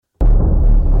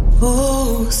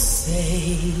Oh,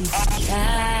 say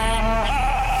can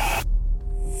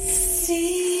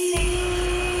see.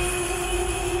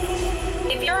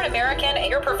 If you're an American and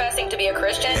you're professing to be a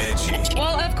Christian,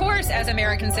 well, of course, as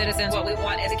American citizens, what we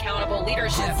want is accountable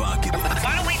leadership.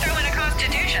 Why don't we throw in a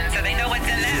constitution so they know what's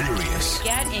in there?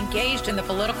 Get engaged in the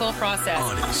political process.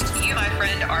 Honest. You, my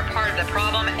friend, are part of the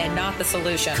problem and not the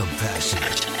solution.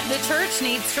 Compassionate. The church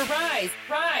needs to rise.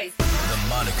 Rise. The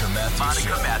Monica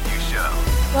Matthews Show.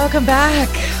 Welcome back.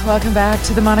 Welcome back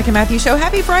to the Monica Matthews Show.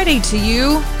 Happy Friday to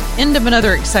you. End of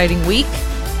another exciting week.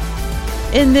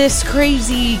 In this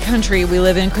crazy country we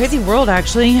live in, crazy world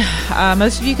actually,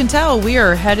 most of you can tell we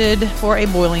are headed for a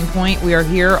boiling point. We are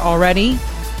here already.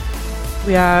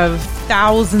 We have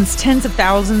thousands, tens of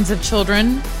thousands of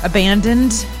children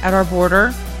abandoned at our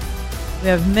border. We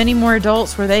have many more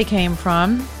adults where they came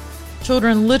from.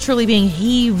 Children literally being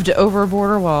heaved over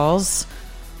border walls.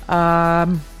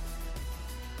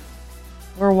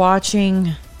 We're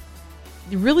watching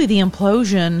really the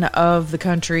implosion of the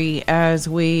country as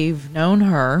we've known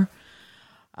her.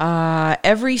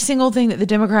 Every single thing that the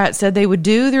Democrats said they would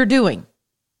do, they're doing.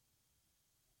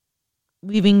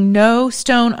 Leaving no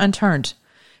stone unturned.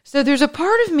 So there's a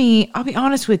part of me, I'll be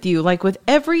honest with you, like with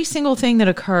every single thing that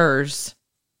occurs,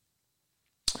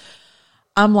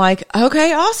 I'm like,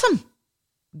 okay, awesome.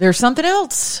 There's something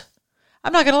else.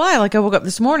 I'm not going to lie. Like I woke up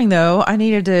this morning though, I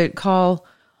needed to call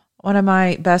one of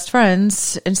my best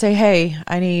friends and say, hey,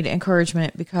 I need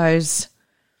encouragement because,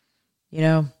 you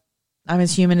know, I'm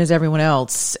as human as everyone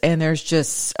else. And there's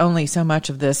just only so much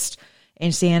of this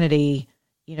insanity,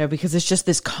 you know, because it's just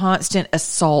this constant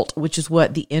assault, which is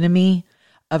what the enemy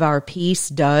of our peace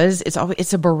does.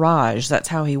 It's a barrage. That's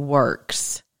how he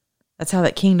works. That's how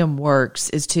that kingdom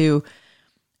works, is to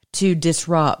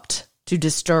disrupt, to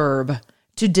disturb,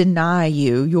 to deny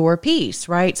you your peace,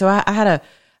 right? So I had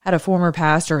a former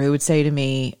pastor who would say to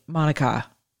me, Monica,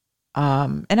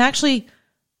 and actually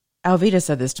Alvita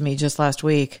said this to me just last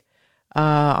week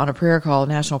on a prayer call,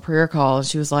 national prayer call. And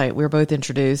she was like, we were both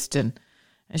introduced and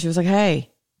she was like, hey,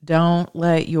 don't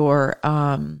let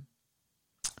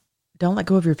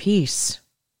go of your peace.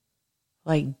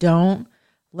 Like, don't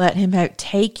let him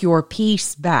take your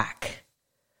peace back.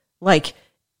 Like,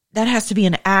 that has to be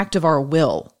an act of our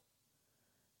will.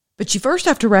 But you first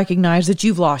have to recognize that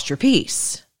you've lost your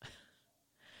peace.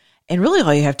 And really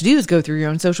all you have to do is go through your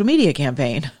own social media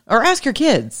campaign or ask your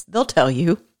kids. They'll tell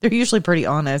you. They're usually pretty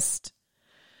honest.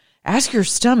 Ask your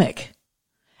stomach.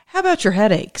 How about your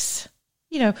headaches?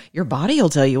 You know, your body will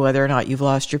tell you whether or not you've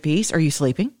lost your peace. Are you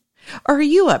sleeping? Or are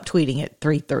you up tweeting at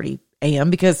 3:30 a.m.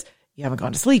 because you haven't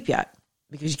gone to sleep yet?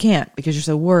 Because you can't, because you're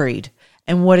so worried.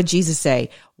 And what did Jesus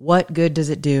say? What good does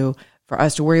it do for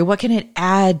us to worry? What can it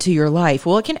add to your life?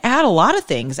 Well, it can add a lot of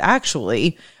things,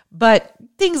 actually. But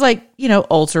things like, you know,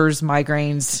 ulcers,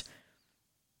 migraines,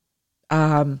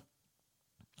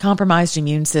 compromised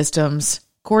immune systems,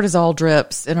 cortisol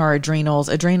drips in our adrenals,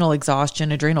 adrenal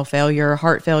exhaustion, adrenal failure,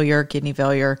 heart failure, kidney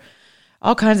failure,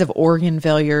 all kinds of organ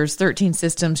failures, 13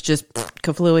 systems just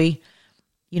kaflooey.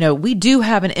 You know, we do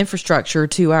have an infrastructure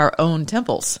to our own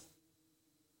temples.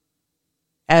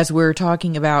 As we're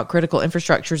talking about critical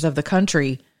infrastructures of the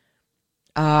country,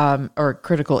 or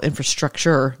critical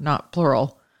infrastructure, not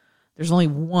plural. There's only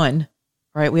one,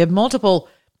 right? We have multiple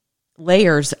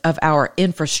layers of our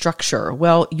infrastructure.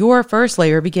 Well, your first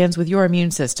layer begins with your immune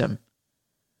system.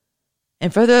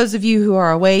 And for those of you who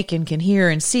are awake and can hear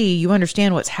and see, you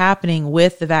understand what's happening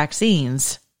with the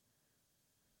vaccines.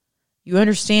 You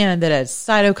understand that a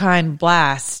cytokine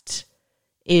blast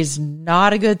is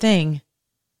not a good thing.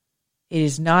 It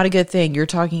is not a good thing. You're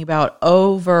talking about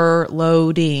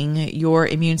overloading your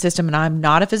immune system. And I'm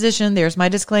not a physician. There's my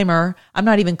disclaimer. I'm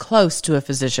not even close to a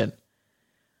physician.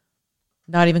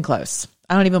 Not even close.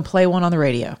 I don't even play one on the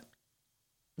radio.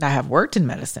 I have worked in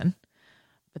medicine,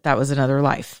 but that was another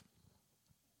life.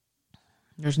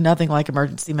 There's nothing like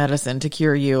emergency medicine to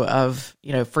cure you of,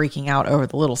 you know, freaking out over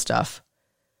the little stuff.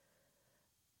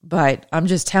 But I'm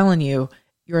just telling you,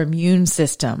 your immune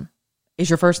system is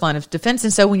your first line of defense.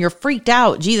 And so when you're freaked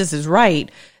out, Jesus is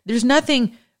right. There's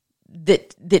nothing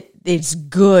that is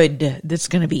good that's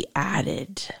going to be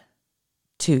added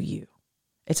to you.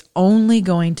 It's only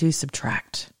going to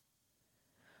subtract.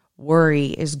 Worry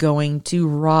is going to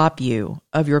rob you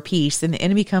of your peace. And the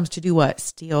enemy comes to do what?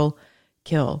 Steal,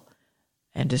 kill,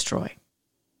 and destroy.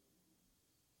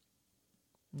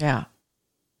 Yeah,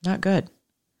 not good.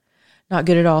 Not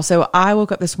good at all. So I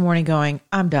woke up this morning going,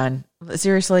 I'm done.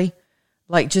 Seriously.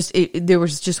 Like there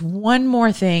was just one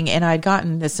more thing. And I'd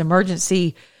gotten this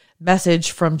emergency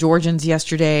message from Georgians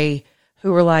yesterday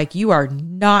who were like, you are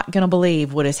not going to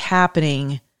believe what is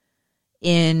happening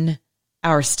in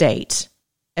our state.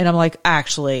 And I'm like,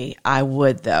 actually, I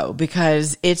would though,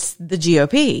 because it's the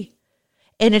GOP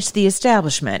and it's the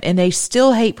establishment and they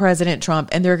still hate President Trump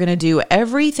and they're going to do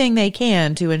everything they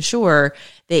can to ensure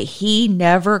that he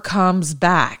never comes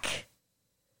back,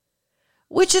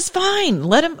 which is fine.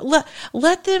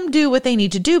 Let them do what they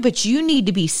need to do, but you need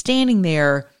to be standing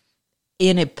there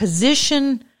in a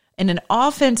position, in an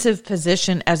offensive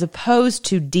position as opposed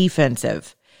to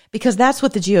defensive. Because that's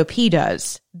what the GOP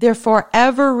does. They're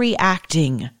forever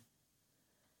reacting.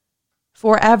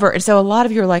 Forever. And so a lot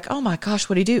of you are like, oh my gosh,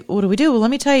 what do we do? Well, let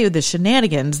me tell you the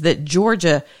shenanigans that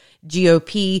Georgia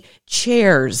GOP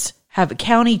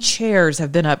county chairs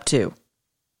have been up to.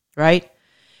 Right?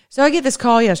 So I get this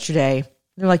call yesterday.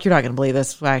 They're like, you're not going to believe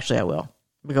this. Well, actually, I will.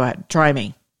 But go ahead. Try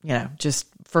me. Just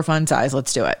for fun size.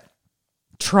 Let's do it.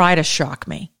 Try to shock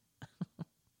me.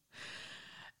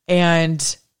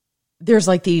 And there's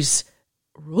like these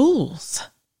rules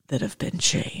that have been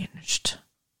changed.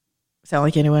 Sound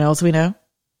like anyone else we know?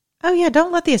 Oh yeah,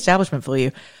 don't let the establishment fool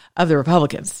you of the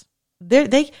Republicans.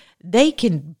 They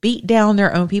can beat down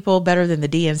their own people better than the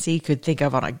DNC could think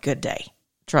of on a good day.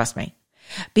 Trust me.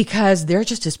 Because they're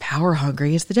just as power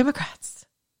hungry as the Democrats.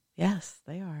 Yes,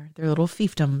 they are. They're little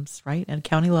fiefdoms, right? At a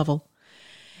county level.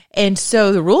 And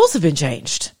so the rules have been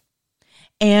changed.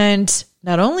 And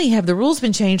not only have the rules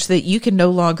been changed so that you can no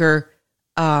longer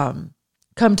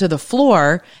come to the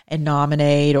floor and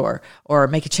nominate or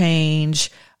make a change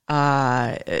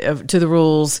to the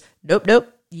rules.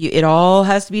 Nope. It all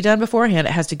has to be done beforehand.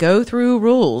 It has to go through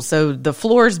rules. So the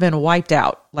floor has been wiped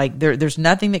out. Like there's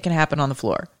nothing that can happen on the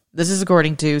floor. This is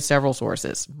according to several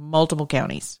sources, multiple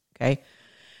counties. Okay.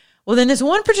 Well, then this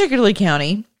one particular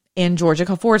county in Georgia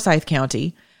called Forsyth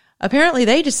County, apparently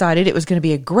they decided it was going to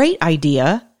be a great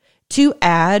idea to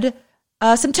add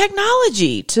some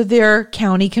technology to their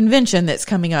county convention that's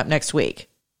coming up next week.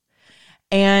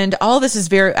 And all this is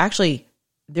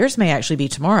theirs may actually be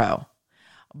tomorrow.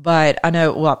 But I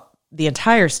know, the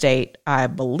entire state, I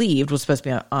believed, was supposed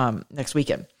to be next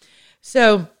weekend.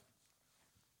 So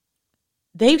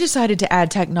they've decided to add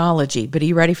technology. But are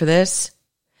you ready for this?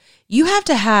 You have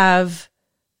to have,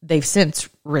 they've since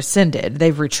rescinded,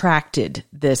 they've retracted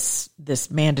this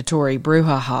mandatory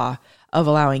brouhaha of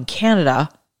allowing Canada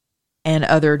and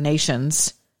other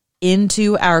nations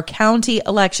into our county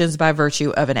elections by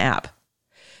virtue of an app.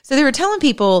 So they were telling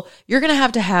people you're going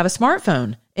to have a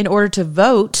smartphone in order to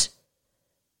vote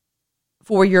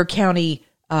for your county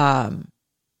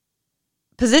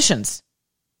positions.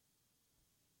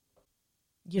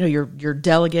 Your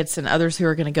delegates and others who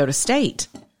are going to go to state.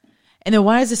 And then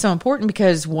why is this so important?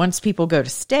 Because once people go to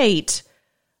state,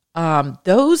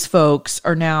 those folks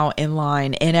are now in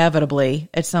line inevitably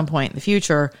at some point in the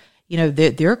future.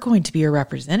 They're going to be your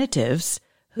representatives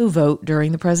who vote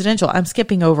during the presidential. I'm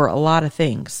skipping over a lot of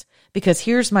things because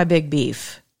here's my big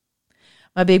beef.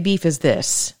 My big beef is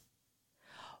this.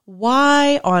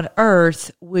 Why on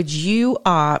earth would you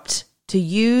opt to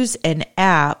use an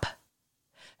app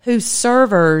whose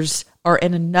servers are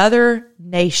in another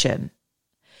nation,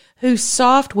 whose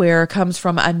software comes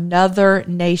from another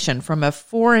nation, from a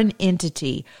foreign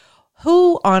entity?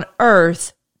 Who on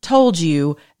earth told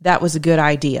you that was a good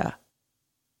idea?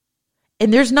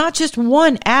 And there's not just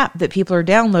one app that people are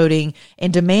downloading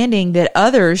and demanding that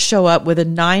others show up with a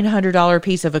 $900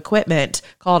 piece of equipment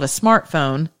called a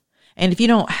smartphone. And if you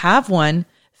don't have one,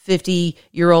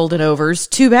 50-year-old and overs,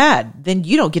 too bad. Then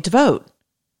you don't get to vote.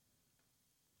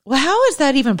 Well, how is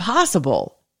that even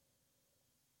possible?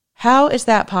 How is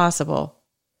that possible?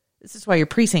 This is why your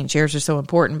precinct chairs are so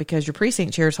important, because your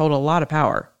precinct chairs hold a lot of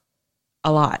power.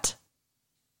 A lot.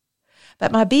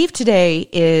 But my beef today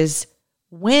is,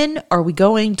 when are we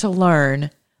going to learn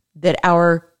that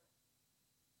our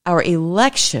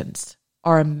elections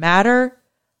are a matter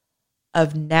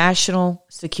of national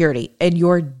security, and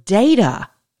your data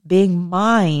being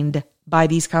mined by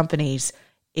these companies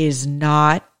is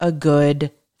not a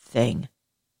good thing?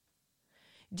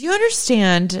 Do you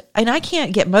understand? And I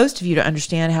can't get most of you to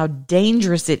understand how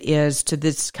dangerous it is to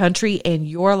this country and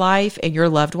your life and your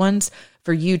loved ones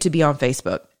for you to be on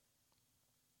Facebook.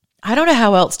 I don't know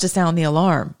how else to sound the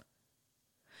alarm.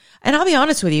 And I'll be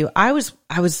honest with you, I was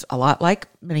a lot like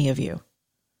many of you.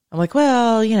 I'm like,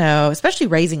 well, especially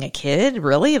raising a kid,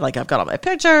 really? Like, I've got all my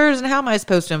pictures, and how am I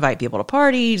supposed to invite people to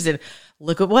parties? And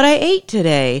look at what I ate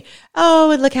today.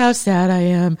 Oh, and look how sad I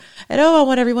am. And I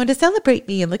want everyone to celebrate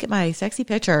me, and look at my sexy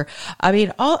picture. I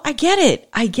mean, I get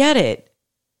it.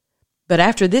 But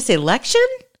after this election,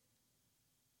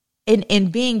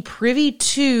 in being privy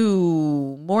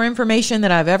to more information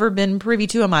than I've ever been privy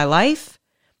to in my life,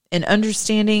 and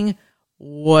understanding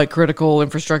what critical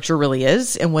infrastructure really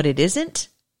is and what it isn't.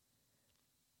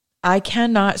 I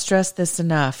cannot stress this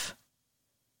enough.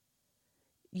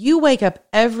 You wake up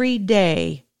every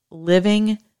day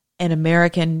living an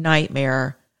American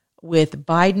nightmare with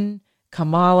Biden,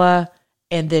 Kamala,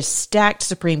 and this stacked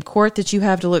Supreme Court that you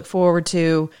have to look forward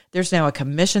to. There's now a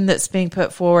commission that's being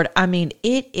put forward. I mean,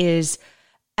 it is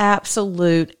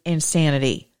absolute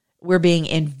insanity. We're being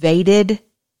invaded.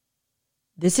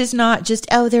 This is not just,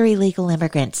 oh, they're illegal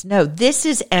immigrants. No, this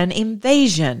is an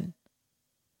invasion.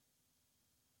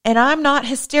 And I'm not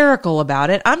hysterical about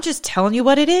it. I'm just telling you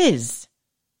what it is.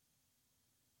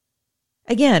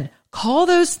 Again, call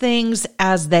those things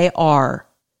as they are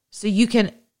so you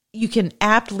can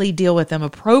aptly deal with them,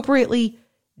 appropriately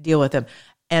deal with them.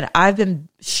 And I've been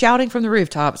shouting from the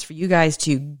rooftops for you guys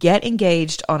to get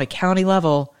engaged on a county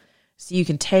level so you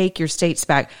can take your states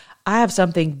back. I have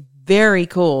something very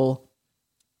cool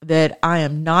that I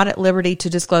am not at liberty to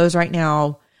disclose right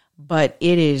now, but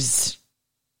it is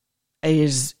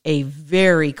a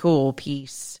very cool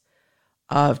piece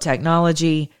of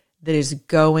technology that is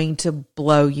going to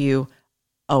blow you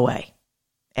away.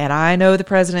 And I know the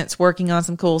president's working on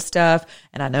some cool stuff,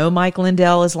 and I know Mike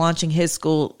Lindell is launching his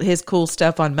cool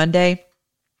stuff on Monday,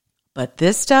 but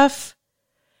this stuff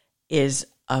is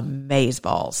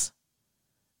amazeballs.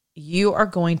 You are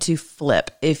going to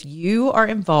flip. If you are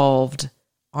involved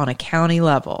on a county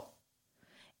level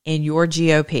in your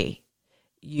GOP,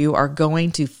 you are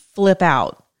going to flip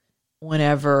out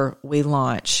whenever we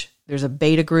launch. There's a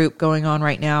beta group going on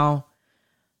right now,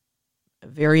 a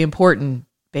very important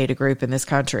beta group in this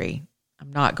country.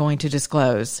 I'm not going to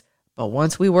disclose, but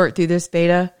once we work through this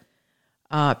beta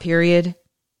period,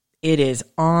 it is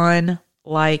on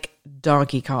like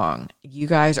Donkey Kong. You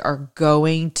guys are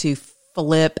going to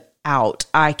flip out.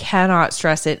 I cannot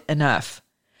stress it enough.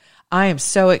 I am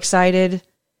so excited.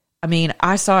 I mean,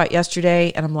 I saw it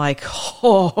yesterday and I'm like,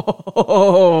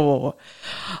 oh,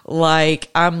 like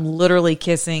I'm literally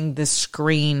kissing the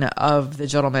screen of the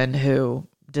gentleman who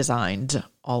designed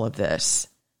all of this.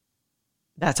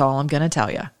 That's all I'm going to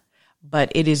tell you.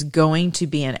 But it is going to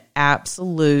be an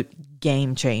absolute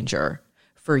game changer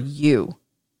for you.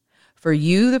 For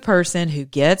you, the person who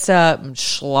gets up and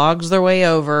slogs their way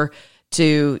over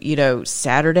to,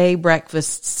 Saturday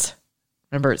breakfasts.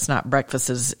 Remember, it's not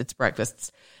breakfasts, it's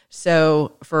breakfasts.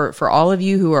 So for all of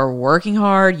you who are working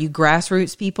hard, you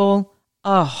grassroots people,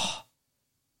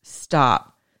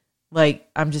 stop. Like,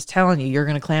 I'm just telling you, you're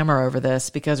going to clamor over this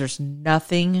because there's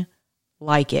nothing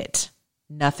like it.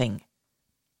 Nothing.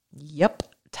 Yep.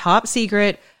 Top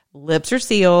secret. Lips are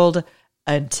sealed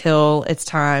until it's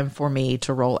time for me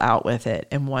to roll out with it.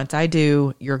 And once I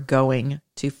do, you're going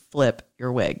to flip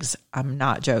your wigs. I'm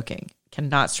not joking.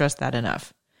 Cannot stress that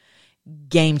enough.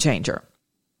 Game changer.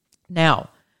 Now,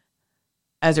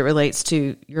 as it relates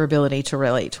to your ability to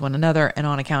relate to one another and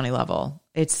on a county level,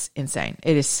 it's insane.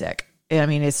 It is sick. I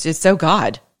mean, it's just so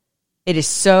God. It is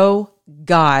so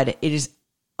God. It is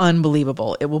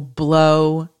unbelievable. It will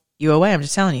blow you away. I'm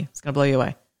just telling you, it's going to blow you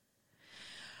away.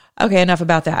 Okay, enough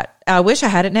about that. I wish I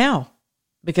had it now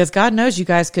because God knows you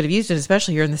guys could have used it,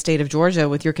 especially here in the state of Georgia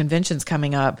with your conventions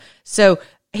coming up. So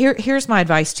here's my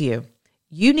advice to you.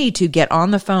 You need to get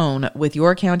on the phone with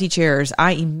your county chairs.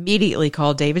 I immediately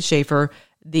called David Schaefer,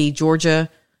 the Georgia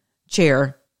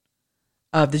chair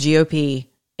of the GOP,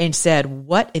 and said,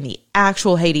 what in the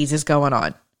actual Hades is going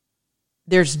on?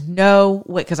 There's no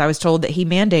way, because I was told that he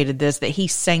mandated this, that he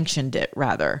sanctioned it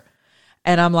rather.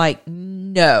 And I'm like,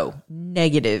 no,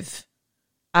 negative.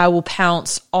 I will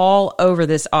pounce all over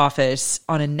this office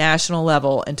on a national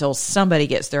level until somebody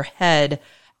gets their head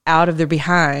out of their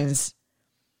behinds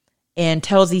and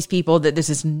tells these people that this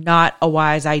is not a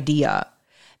wise idea.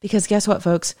 Because guess what,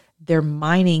 folks? They're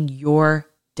mining your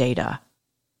data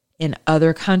in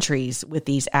other countries with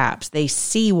these apps. They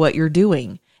see what you're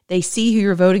doing. They see who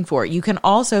you're voting for. You can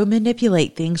also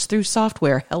manipulate things through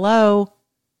software. Hello?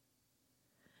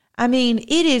 I mean,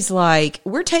 it is like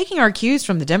we're taking our cues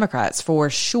from the Democrats for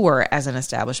sure as an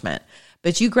establishment.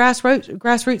 But you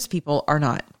grassroots people are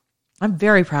not. I'm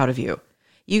very proud of you.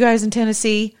 You guys in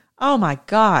Tennessee, oh my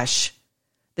gosh.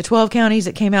 The 12 counties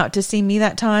that came out to see me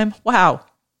that time. Wow.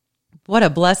 What a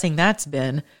blessing that's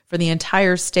been for the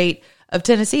entire state of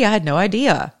Tennessee. I had no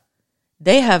idea.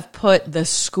 They have put the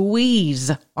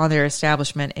squeeze on their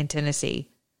establishment in Tennessee.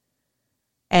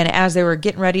 And as they were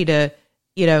getting ready to,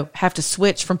 have to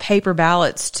switch from paper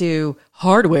ballots to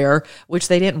hardware, which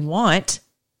they didn't want,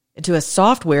 to a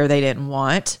software they didn't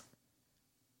want,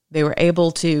 they were able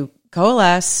to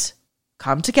coalesce,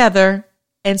 come together,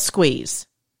 and squeeze.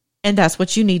 And that's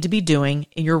what you need to be doing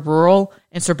in your rural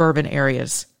and suburban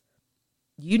areas.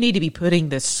 You need to be putting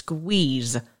the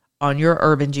squeeze on your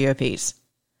urban GOPs.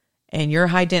 And your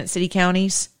high-density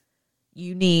counties,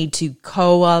 you need to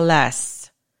coalesce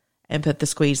and put the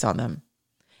squeeze on them.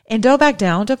 And don't back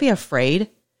down. Don't be afraid.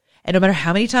 And no matter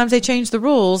how many times they change the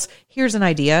rules, here's an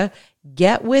idea.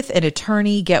 Get with an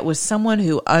attorney. Get with someone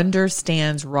who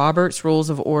understands Robert's Rules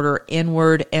of Order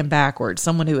inward and backward.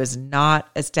 Someone who is not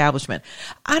establishment.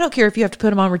 I don't care if you have to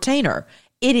put them on retainer.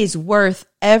 It is worth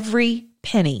every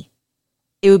penny.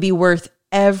 It would be worth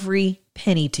every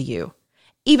penny to you,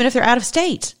 even if they're out of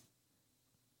state.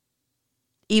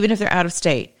 Even if they're out of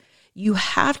state. You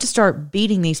have to start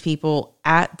beating these people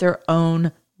at their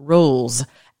own rules,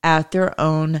 at their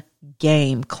own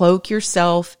game. Cloak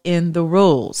yourself in the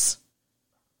rules.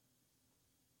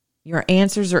 Your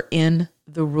answers are in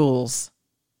the rules.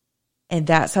 And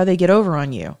that's how they get over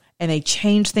on you. And they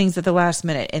change things at the last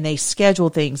minute, and they schedule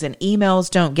things, and emails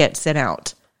don't get sent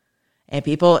out. And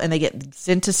they get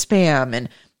sent to spam, and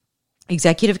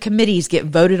executive committees get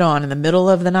voted on in the middle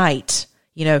of the night.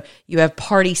 You know, you have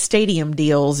party stadium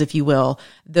deals, if you will,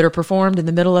 that are performed in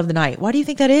the middle of the night. Why do you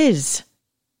think that is?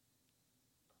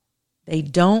 They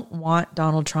don't want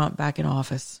Donald Trump back in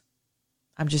office.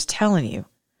 I'm just telling you.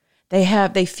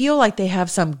 They feel like they have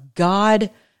some God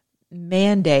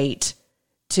mandate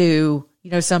to,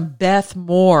 some Beth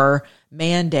Moore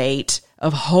mandate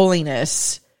of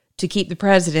holiness to keep the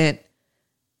president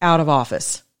out of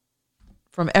office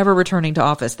from ever returning to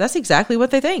office. That's exactly what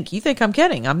they think. You think I'm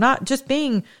kidding. I'm not just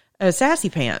being a sassy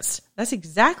pants. That's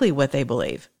exactly what they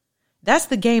believe. That's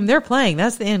the game they're playing.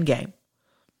 That's the end game.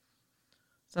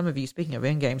 Some of you, speaking of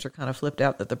end games, are kind of flipped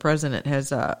out that the president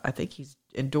has, I think he's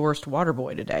endorsed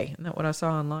Waterboy today. Isn't that what I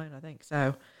saw online? I think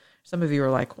so. Some of you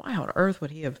are like, why on earth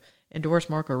would he have endorsed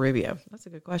Marco Rubio? That's a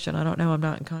good question. I don't know. I'm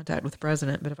not in contact with the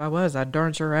president, but if I was, I'd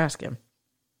darn sure ask him.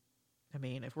 I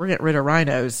mean, if we're getting rid of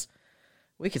rhinos,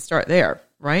 we could start there,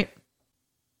 right?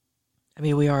 I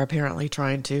mean, we are apparently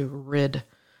trying to rid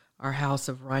our house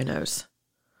of rhinos.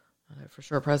 I know for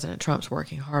sure President Trump's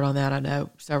working hard on that. I know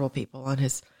several people on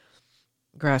his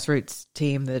grassroots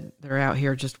team that are out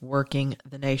here just working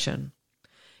the nation.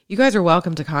 You guys are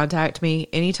welcome to contact me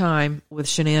anytime with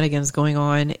shenanigans going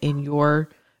on in your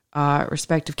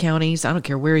respective counties. I don't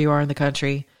care where you are in the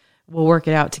country. We'll work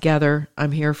it out together.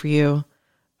 I'm here for you.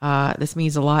 This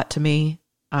means a lot to me.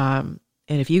 And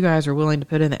if you guys are willing to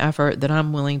put in the effort, then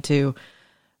I'm willing to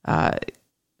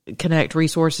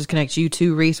connect you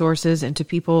to resources and to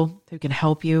people who can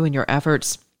help you in your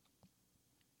efforts.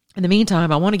 In the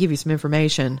meantime, I want to give you some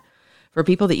information for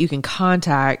people that you can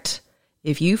contact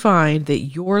if you find that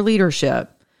your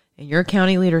leadership and your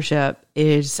county leadership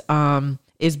is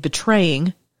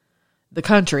betraying the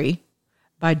country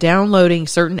by downloading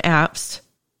certain apps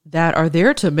that are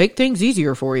there to make things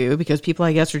easier for you, because people,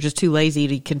 I guess, are just too lazy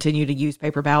to continue to use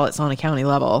paper ballots on a county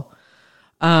level.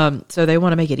 So they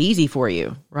want to make it easy for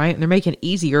you, right? And they're making it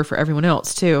easier for everyone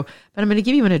else too. But I'm going to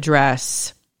give you an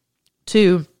address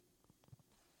to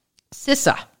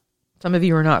CISA. Some of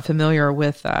you are not familiar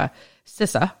with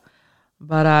CISA,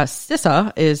 but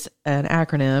CISA is an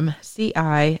acronym,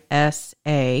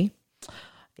 CISA.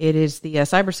 It is the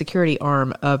cybersecurity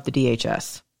arm of the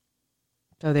DHS.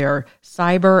 So they are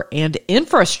cyber and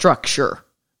infrastructure.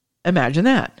 Imagine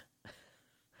that.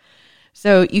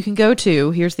 So you can go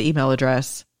to, here's the email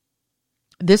address.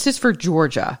 This is for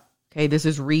Georgia. Okay, this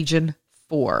is Region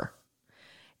 4.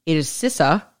 It is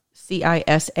CISA,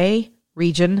 CISA,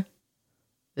 Region,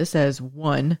 this says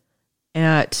 1,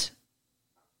 at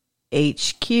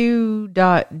hq.dhs.gov.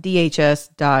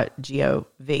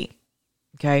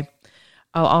 Okay.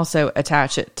 I'll also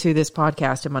attach it to this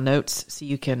podcast in my notes so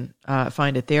you can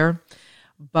find it there.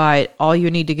 But all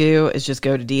you need to do is just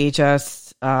go to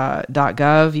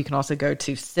dhs.gov. You can also go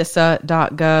to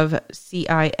CISA.gov,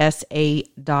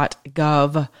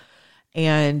 CISA.gov,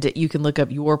 and you can look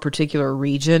up your particular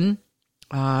region.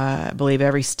 I believe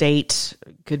every state,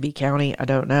 could be county, I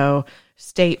don't know.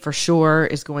 State for sure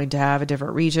is going to have a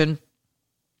different region.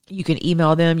 You can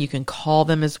email them. You can call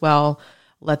them as well.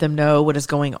 Let them know what is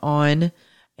going on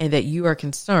and that you are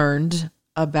concerned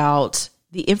about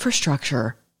the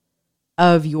infrastructure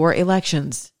of your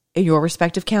elections in your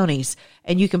respective counties.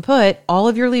 And you can put all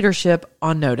of your leadership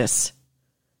on notice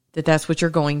that that's what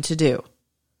you're going to do.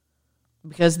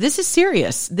 Because this is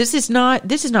serious. This is not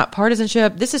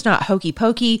partisanship. This is not hokey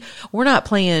pokey. We're not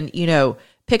playing,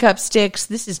 pickup sticks.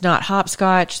 This is not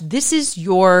hopscotch. This is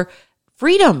your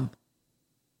freedom.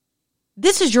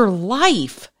 This is your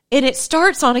life. And it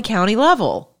starts on a county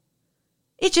level.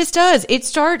 It just does. It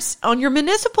starts on your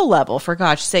municipal level, for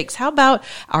gosh sakes. How about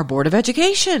our Board of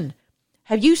Education?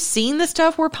 Have you seen the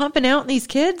stuff we're pumping out in these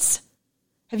kids?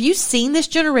 Have you seen this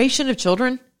generation of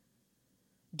children?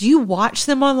 Do you watch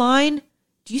them online?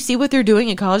 Do you see what they're doing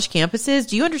in college campuses?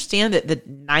 Do you understand that the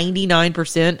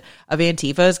 99% of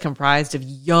Antifa is comprised of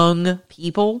young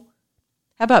people?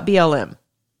 How about BLM?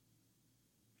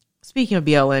 Speaking of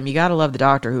BLM, you got to love the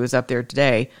doctor who was up there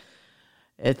today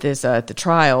at this at the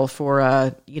trial for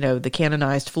the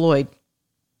canonized Floyd,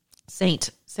 Saint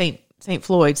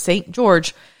Floyd, Saint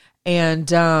George,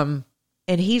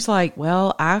 and he's like,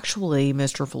 well, actually,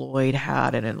 Mr. Floyd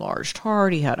had an enlarged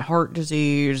heart. He had heart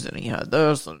disease and he had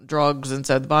this and drugs. And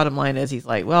so the bottom line is he's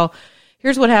like, well,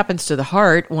 here's what happens to the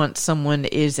heart once someone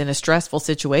is in a stressful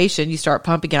situation. You start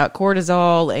pumping out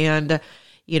cortisol and,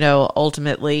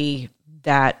 ultimately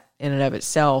that in and of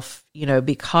itself,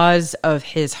 because of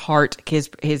his heart,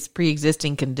 his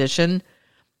pre-existing condition,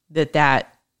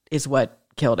 that is what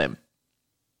killed him.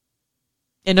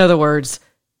 In other words,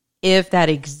 if that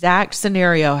exact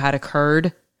scenario had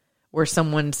occurred where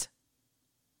someone's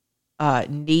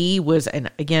knee was, and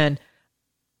again,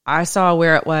 I saw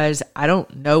where it was. I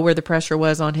don't know where the pressure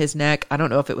was on his neck. I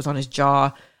don't know if it was on his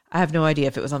jaw. I have no idea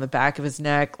if it was on the back of his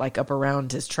neck, like up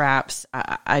around his traps.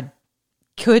 I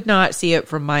could not see it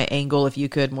from my angle. If you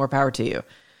could, more power to you.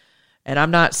 And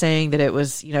I'm not saying that it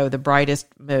was, the brightest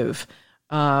move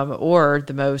or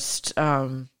the most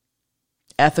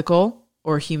ethical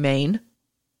or humane.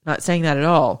 Not saying that at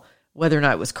all. Whether or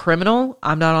not it was criminal,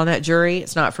 I'm not on that jury.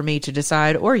 It's not for me to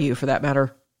decide, or you for that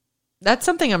matter. That's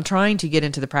something I'm trying to get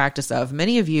into the practice of.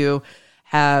 Many of you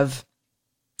have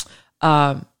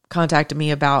contacted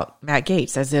me about Matt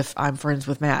Gaetz as if I'm friends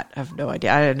with Matt. I have no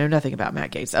idea. I know nothing about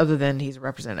Matt Gaetz other than he's a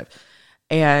representative.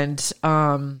 And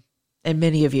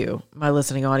many of you, my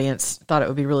listening audience, thought it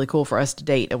would be really cool for us to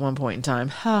date at one point in time.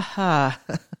 Ha ha.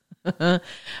 I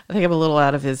think I'm a little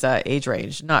out of his age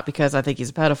range, not because I think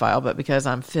he's a pedophile, but because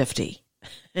I'm 50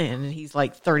 and he's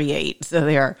like 38. So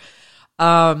they are.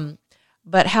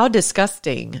 But how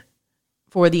disgusting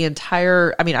for the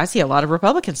entire, I see a lot of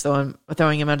Republicans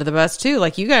throwing him under the bus too.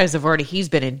 Like you guys have he's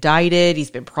been indicted.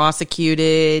 He's been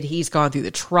prosecuted. He's gone through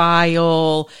the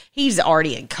trial. He's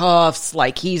already in cuffs.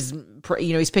 Like he's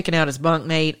picking out his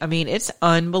bunkmate. It's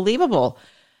unbelievable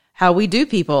how we do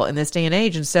people in this day and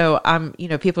age. And so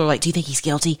people are like, do you think he's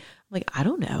guilty? I'm like, I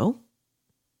don't know.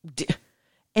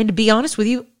 And to be honest with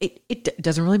you, it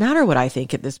doesn't really matter what I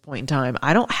think at this point in time.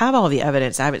 I don't have all the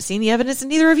evidence. I haven't seen the evidence, and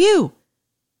neither of you.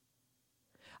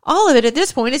 All of it at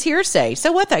this point is hearsay.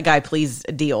 So what, that guy pleads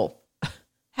a deal.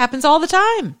 Happens all the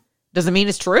time. Doesn't mean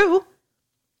it's true.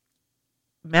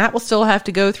 Matt will still have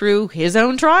to go through his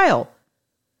own trial.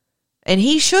 And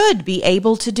he should be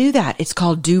able to do that. It's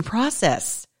called due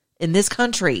process in this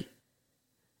country.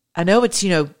 I know it's,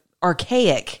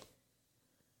 archaic.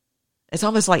 It's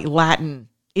almost like Latin.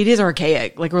 It is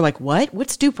archaic. Like we're like, what?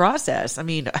 What's due process?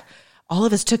 All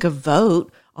of us took a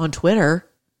vote on Twitter.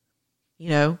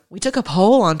 We took a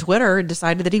poll on Twitter and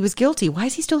decided that he was guilty. Why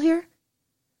is he still here?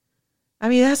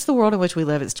 That's the world in which we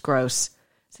live. It's gross.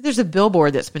 So there's a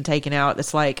billboard that's been taken out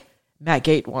that's like, Matt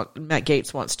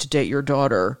Gaetz wants to date your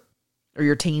daughter or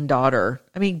your teen daughter.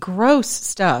 Gross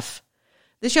stuff.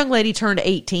 This young lady turned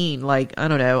 18,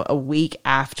 a week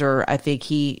after I think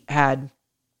he had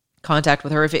contact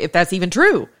with her, if that's even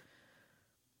true.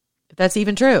 If that's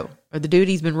even true. Or the dude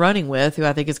he's been running with, who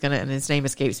I think is going to, and his name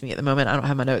escapes me at the moment. I don't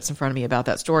have my notes in front of me about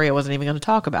that story. I wasn't even going to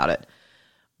talk about it.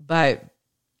 But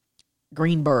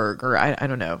Greenberg, or I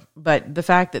don't know. But the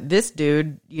fact that this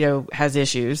dude, has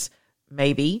issues,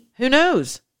 maybe, who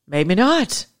knows? Maybe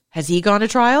not. Has he gone to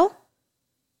trial?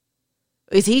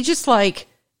 Is he just like,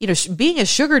 being a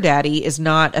sugar daddy is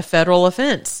not a federal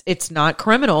offense. It's not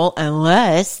criminal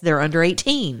unless they're under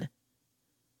 18.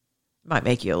 Might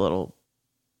make you a little,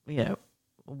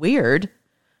 weird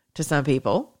to some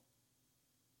people.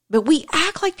 But we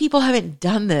act like people haven't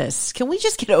done this. Can we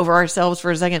just get over ourselves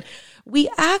for a second? We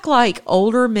act like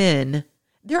older men.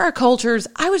 There are cultures.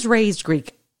 I was raised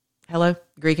Greek. Hello?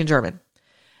 Greek and German.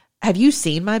 Have you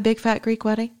seen my big fat Greek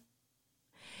wedding?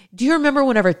 Do you remember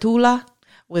whenever Tula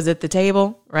was at the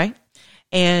table, right?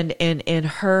 And in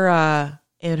her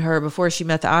before she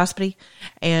met the Osprey,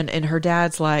 and her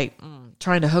dad's like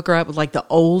trying to hook her up with like the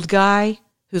old guy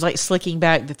who's like slicking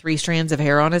back the 3 strands of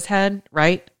hair on his head,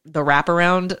 right? The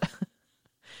wraparound.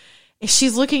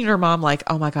 She's looking at her mom like,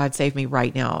 oh my God, save me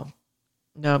right now.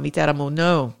 No, mi teramo,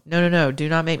 no, do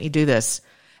not make me do this.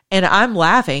 And I'm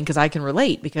laughing because I can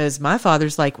relate, because my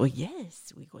father's like, well,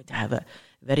 yes, we're going to have a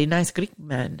very nice Greek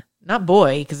man. Not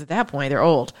boy, because at that point they're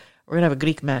old. We're going to have a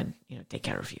Greek man, take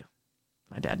care of you.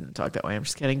 My dad didn't talk that way. I'm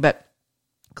just kidding, but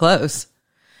close.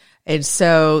 And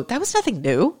so that was nothing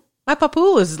new. My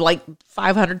papu is like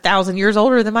 500,000 years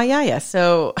older than my yaya.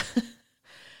 So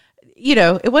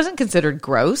it wasn't considered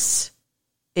gross.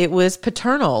 It was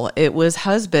paternal. It was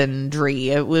husbandry.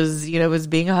 It was, it was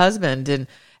being a husband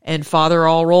and father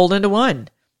all rolled into one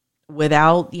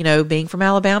without, being from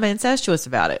Alabama incestuous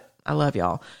about it. I love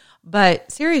y'all.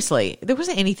 But seriously, there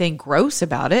wasn't anything gross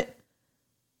about it.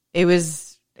 It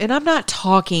was, and I'm not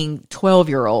talking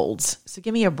 12-year-olds. So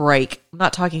give me a break. I'm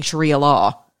not talking Sharia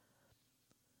law.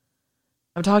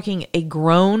 I'm talking a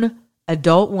grown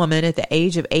adult woman at the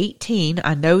age of 18.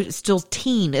 I know still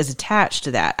teen is attached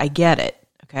to that. I get it.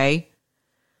 Okay.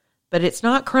 But it's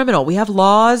not criminal. We have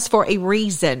laws for a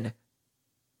reason.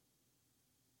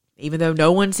 Even though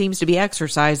no one seems to be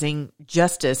exercising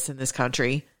justice in this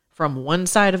country from one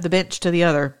side of the bench to the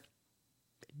other.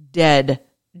 Dead.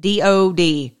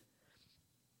 D-O-D.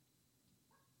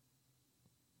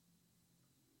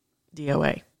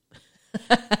 DOA.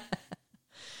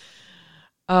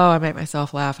 Oh, I make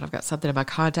myself laugh and I've got something in my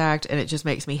contact and it just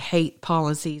makes me hate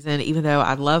pollen season, even though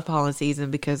I love pollen season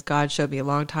because God showed me a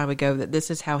long time ago that this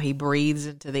is how he breathes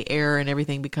into the air and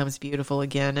everything becomes beautiful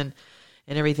again and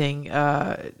everything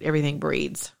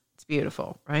breeds. It's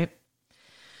beautiful, right?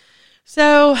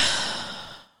 So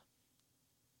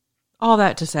all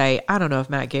that to say, I don't know if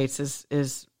Matt Gaetz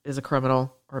is a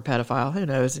criminal or a pedophile. Who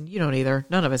knows? And you don't either.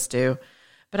 None of us do.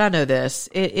 But I know this.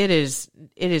 It is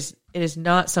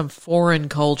not some foreign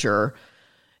culture,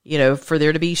 for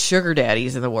there to be sugar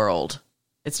daddies in the world.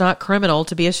 It's not criminal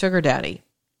to be a sugar daddy.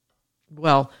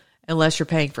 Well, unless you're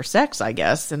paying for sex, I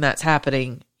guess, and that's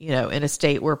happening, in a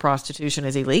state where prostitution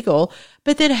is illegal.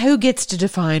 But then who gets to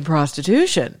define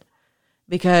prostitution?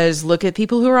 Because look at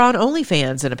people who are on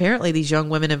OnlyFans, and apparently these young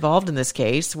women involved in this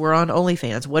case were on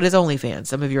OnlyFans. What is OnlyFans?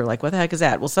 Some of you are like, what the heck is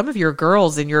that? Well, some of your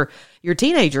girls and your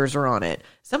teenagers are on it.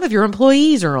 Some of your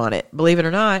employees are on it. Believe it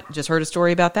or not, just heard a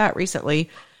story about that recently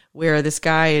where this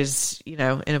guy is,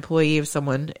 an employee of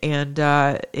someone,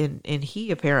 and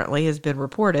he apparently has been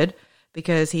reported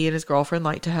because he and his girlfriend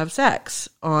like to have sex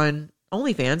on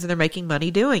OnlyFans, and they're making money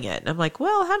doing it. And I'm like,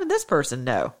 well, how did this person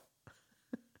know?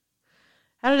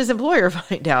 How did his employer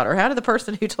find out? Or how did the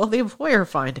person who told the employer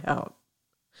find out?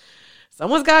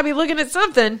 Someone's got to be looking at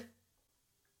something.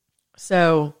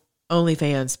 So,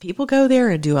 OnlyFans, people go there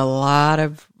and do a lot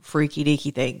of freaky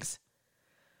deaky things.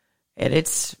 And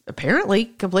it's apparently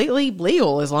completely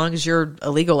legal as long as you're a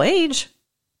legal age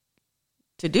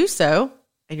to do so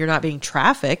and you're not being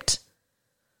trafficked.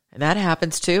 And that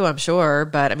happens too, I'm sure.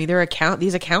 But I mean,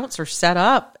 these accounts are set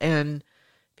up and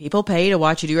people pay to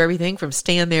watch you do everything from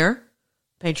stand there,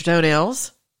 paint your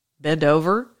toenails, bend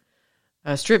over,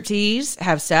 strip tease,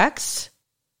 have sex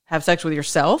with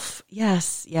yourself.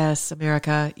 Yes,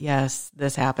 America. Yes,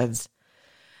 this happens.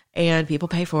 And people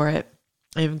pay for it.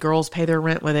 And girls pay their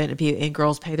rent with it. And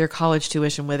girls pay their college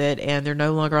tuition with it. And they're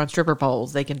no longer on stripper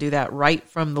poles. They can do that right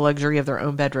from the luxury of their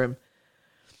own bedroom.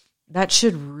 That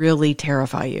should really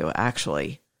terrify you,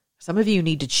 actually. Some of you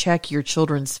need to check your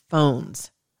children's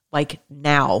phones. Like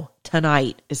now,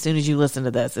 tonight, as soon as you listen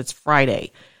to this. It's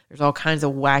Friday. There's all kinds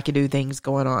of wackadoo things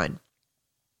going on.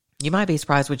 You might be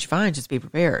surprised what you find. Just be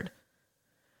prepared.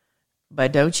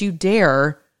 But don't you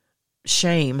dare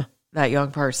shame that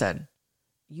young person.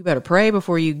 You better pray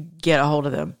before you get a hold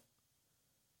of them.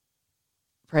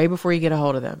 Pray before you get a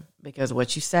hold of them. Because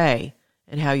what you say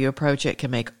and how you approach it can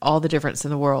make all the difference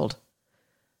in the world.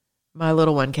 My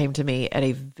little one came to me at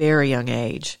a very young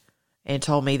age and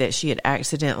told me that she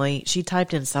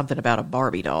typed in something about a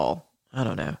Barbie doll. I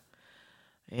don't know.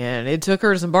 And it took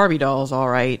her to some Barbie dolls, all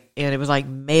right. And it was like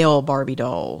male Barbie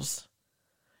dolls.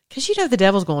 Because the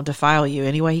devil's going to defile you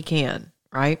any way he can,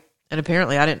 right? And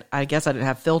apparently I guess I didn't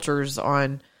have filters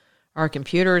on our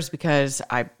computers because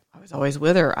I was always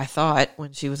with her, I thought,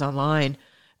 when she was online.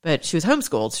 But she was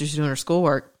homeschooled, so she was doing her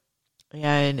schoolwork.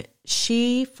 And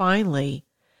she finally,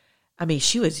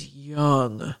 she was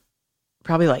young,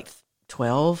 probably like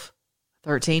 12,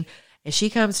 13. And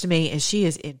she comes to me and she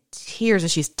is in tears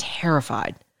and she's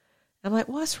terrified. I'm like,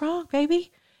 what's wrong,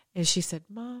 baby? And she said,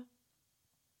 Mommy,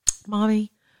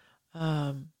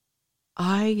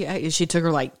 she took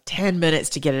her like 10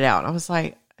 minutes to get it out. I was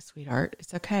like, sweetheart,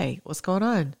 it's okay. What's going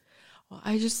on? Well,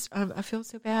 I feel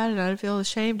so bad and I feel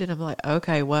ashamed. And I'm like,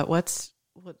 okay, what,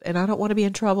 and I don't want to be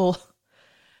in trouble.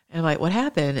 And I'm like, what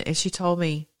happened? And she told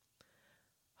me,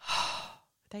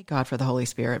 thank God for the Holy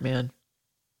Spirit, man.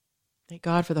 Thank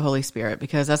God for the Holy Spirit,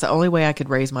 because that's the only way I could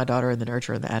raise my daughter in the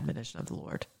nurture and the admonition of the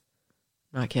Lord.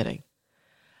 Not kidding.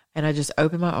 And I just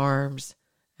opened my arms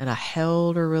and I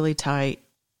held her really tight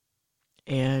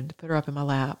and put her up in my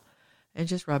lap and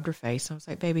just rubbed her face. And I was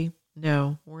like, baby,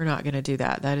 no, we're not going to do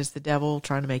that. That is the devil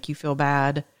trying to make you feel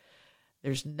bad.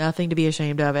 There's nothing to be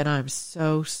ashamed of. And I'm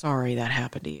so sorry that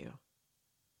happened to you.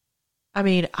 I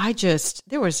mean,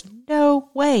 there was no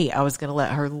way I was going to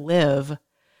let her live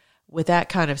with that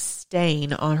kind of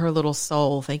stain on her little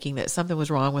soul, thinking that something was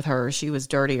wrong with her, she was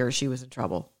dirty, or she was in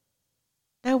trouble.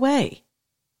 No way.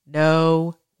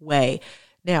 No way.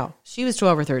 Now, she was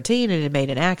 12 or 13 and had made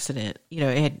an accident.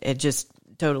 It just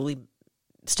totally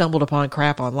stumbled upon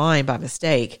crap online by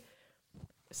mistake.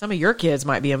 Some of your kids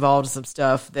might be involved in some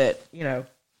stuff that,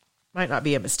 might not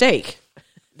be a mistake.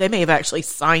 They may have actually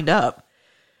signed up.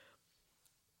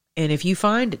 And if you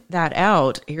find that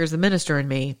out, here's the minister in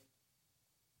me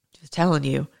just telling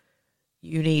you,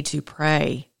 you need to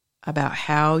pray about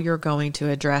how you're going to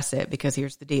address it, because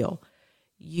here's the deal.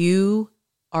 You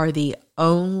are the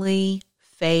only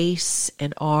face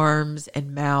and arms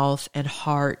and mouth and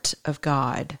heart of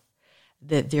God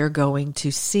that they're going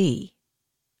to see.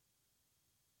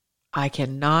 I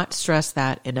cannot stress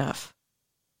that enough.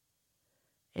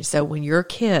 And so when your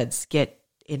kids get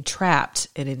entrapped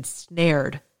and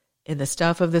ensnared in the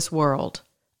stuff of this world,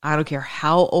 I don't care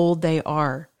how old they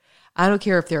are. I don't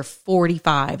care if they're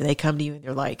 45. They come to you and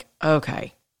they're like,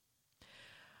 okay,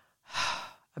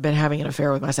 I've been having an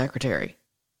affair with my secretary.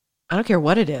 I don't care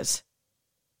what it is.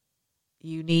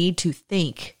 You need to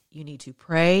think. You need to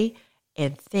pray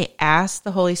and ask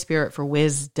the Holy Spirit for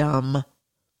wisdom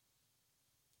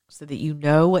so that you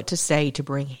know what to say to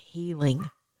bring healing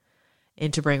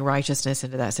and to bring righteousness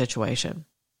into that situation.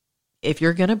 If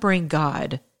you're going to bring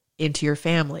God into your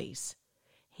families,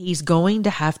 he's going to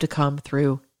have to come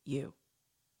through you.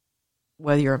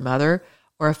 Whether you're a mother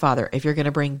or a father, if you're going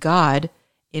to bring God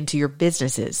into your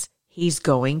businesses, he's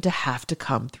going to have to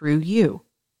come through you.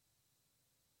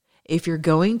 If you're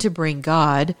going to bring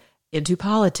God into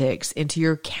politics, into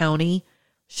your county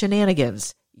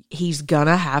shenanigans, he's going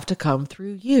to have to come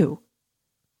through you.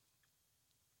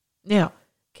 Now,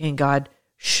 can God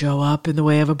show up in the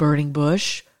way of a burning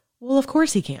bush? Well, of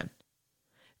course he can.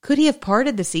 Could he have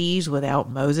parted the seas without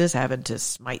Moses having to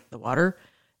smite the water?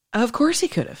 Of course he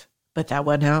could have, but that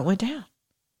wasn't how it went down.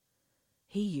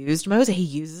 He used Moses. He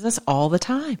uses us all the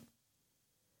time.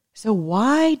 So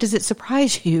why does it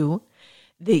surprise you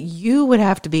that you would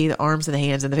have to be the arms and the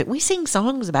hands and the feet? We sing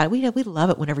songs about it. We love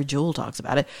it whenever Jewel talks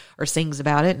about it or sings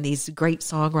about it. And these great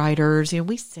songwriters,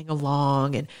 we sing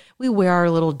along and we wear our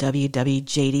little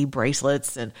WWJD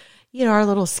bracelets and, our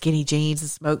little skinny jeans and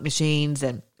smoke machines.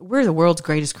 And we're the world's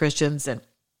greatest Christians. And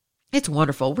it's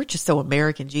wonderful. We're just so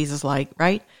American Jesus-like,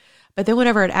 right? But then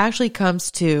whenever it actually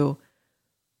comes to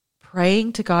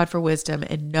praying to God for wisdom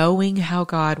and knowing how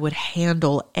God would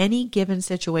handle any given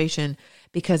situation,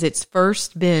 because it's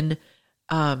first been,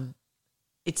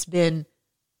 it's been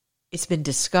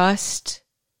discussed.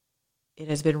 It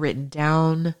has been written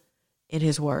down in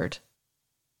his word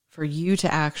for you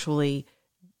to actually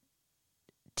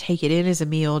take it in as a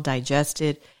meal, digest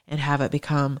it, and have it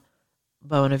become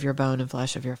bone of your bone and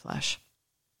flesh of your flesh.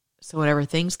 So whenever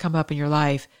things come up in your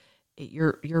life,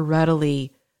 you're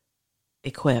readily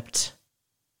equipped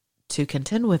to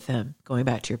contend with them, going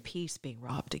back to your peace being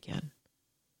robbed again.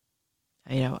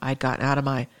 I'd gotten out of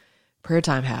my prayer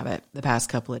time habit the past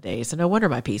couple of days, and no wonder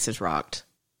my peace is rocked.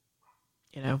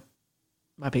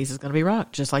 My peace is going to be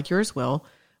rocked, just like yours will,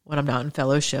 when I'm not in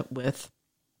fellowship with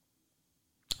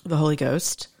the Holy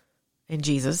Ghost and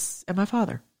Jesus and my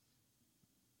Father.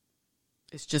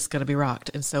 It's just going to be rocked,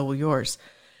 and so will yours.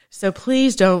 So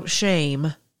please don't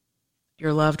shame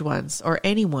your loved ones or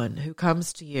anyone who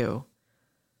comes to you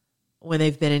when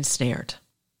they've been ensnared.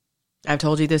 I've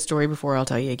told you this story before. I'll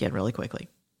tell you again really quickly,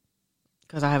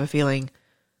 because I have a feeling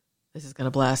this is going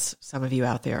to bless some of you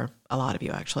out there, a lot of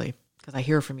you actually, because I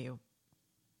hear from you.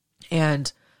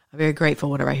 And I'm very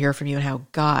grateful whenever I hear from you and how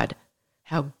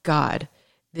God,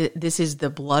 this is the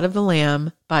blood of the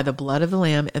Lamb, by the blood of the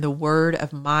Lamb and the word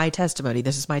of my testimony.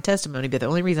 This is my testimony, but the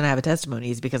only reason I have a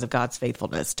testimony is because of God's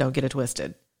faithfulness. Don't get it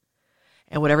twisted.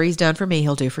 And whatever he's done for me,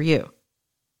 he'll do for you.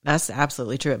 That's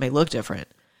absolutely true. It may look different,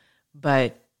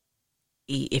 but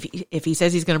if he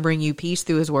says he's going to bring you peace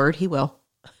through his word, he will.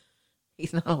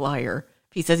 He's not a liar.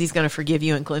 If he says he's going to forgive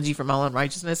you and cleanse you from all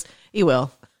unrighteousness, he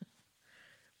will.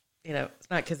 It's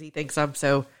not because he thinks I'm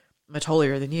so much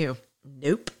holier than you.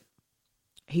 Nope.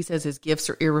 He says his gifts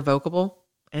are irrevocable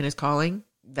and his calling,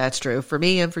 that's true for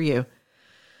me and for you.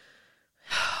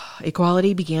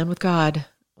 Equality began with God.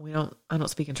 I don't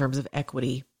speak in terms of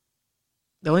equity.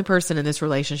 The only person in this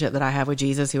relationship that I have with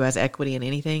Jesus who has equity in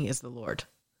anything is the Lord,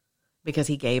 because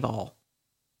he gave all.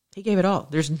 He gave it all.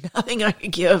 There's nothing I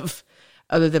could give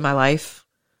other than my life,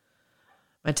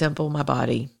 my temple, my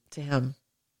body to him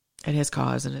and his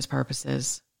cause and his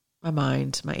purposes, my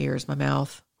mind, my ears, my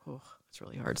mouth. Oh, it's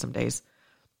really hard some days,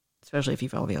 especially if you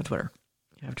follow me on Twitter.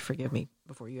 You have to forgive me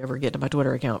before you ever get to my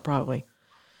Twitter account, probably.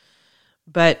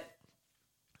 But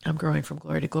I'm growing from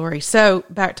glory to glory. So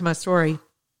back to my story.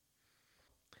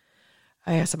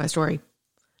 I had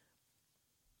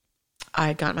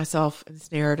gotten myself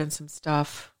ensnared in some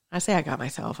stuff. I say I got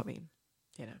myself. I mean,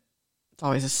 it's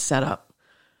always a setup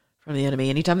from the enemy.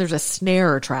 Anytime there's a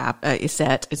snare or trap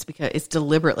set, it's because it's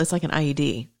deliberate. It's like an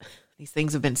IED. These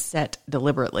things have been set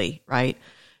deliberately, right?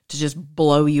 To just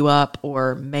blow you up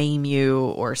or maim you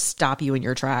or stop you in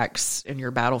your tracks in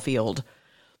your battlefield.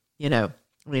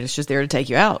 It's just there to take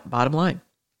you out, bottom line.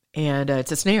 And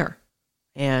it's a snare.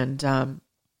 And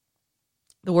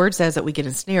the word says that we get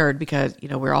ensnared because,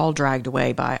 we're all dragged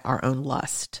away by our own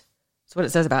lust. That's what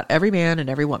it says about every man and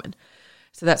every woman.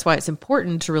 So that's why it's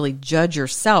important to really judge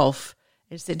yourself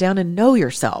and sit down and know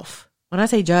yourself. When I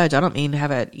say judge, I don't mean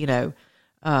have a,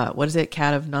 what is it,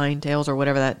 cat of nine tails or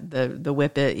whatever that the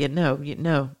whip it. No.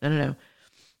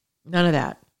 None of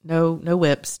that. No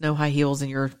whips, no high heels in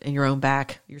your own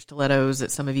back, your stilettos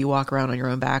that some of you walk around on your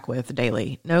own back with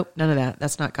daily. Nope, none of that.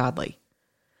 That's not godly.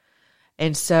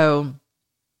 And so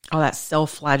all that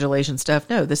self-flagellation stuff,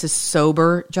 no, this is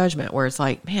sober judgment where it's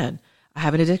like, man, I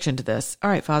have an addiction to this. All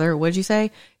right, Father, what did you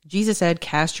say? Jesus said,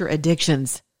 cast your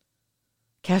addictions,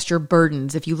 cast your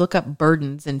burdens. If you look up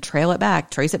burdens and trace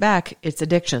it back, it's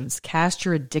addictions. Cast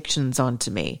your addictions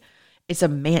onto me. It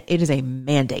is a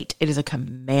mandate. It is a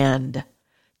command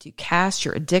to cast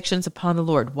your addictions upon the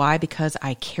Lord. Why? Because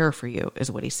I care for you,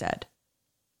 is what he said.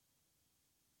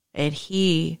 And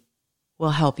he will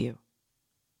help you.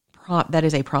 That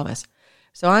is a promise.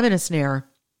 So I'm in a snare.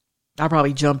 I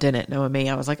probably jumped in it, knowing me.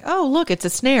 I was like, oh, look, it's a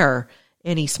snare.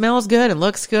 And he smells good and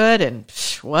looks good. And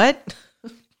what?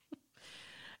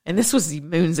 And this was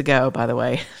moons ago, by the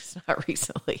way. It's not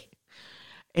recently.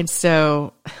 And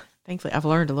so, thankfully, I've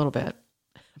learned a little bit.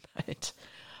 But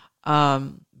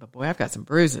boy, I've got some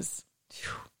bruises.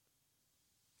 Whew.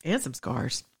 And some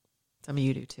scars. Some of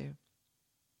you do too.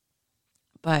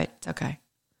 But it's okay.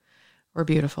 We're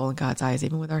beautiful in God's eyes,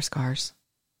 even with our scars.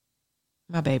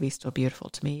 My baby's still beautiful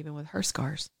to me, even with her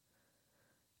scars.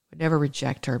 Would never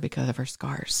reject her because of her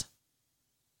scars.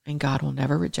 And God will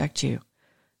never reject you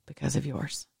because of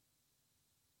yours.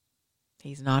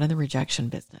 He's not in the rejection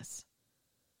business.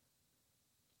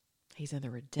 He's in the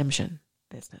redemption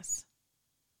business.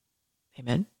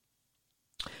 Amen.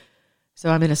 So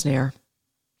I'm in a snare.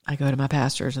 I go to my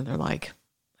pastors and they're like,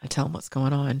 I tell them what's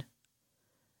going on.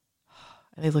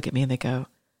 And they look at me and they go,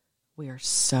 we are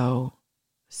so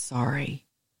sorry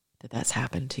that that's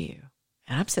happened to you.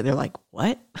 And I'm sitting there like,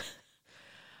 what?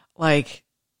 Like,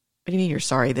 what do you mean you're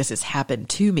sorry this has happened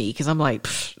to me? Because I'm like,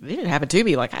 it didn't happen to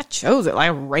me. Like, I chose it. Like, I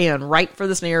ran right for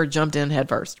the snare, jumped in head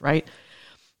first, right?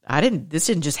 This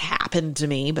didn't just happen to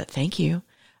me, but thank you.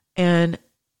 And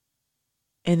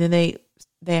then they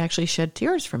actually shed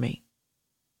tears for me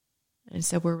and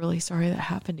said, we're really sorry that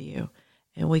happened to you.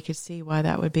 And we could see why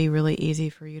that would be really easy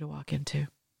for you to walk into.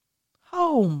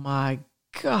 Oh my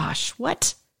gosh,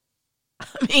 what?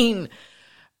 I mean,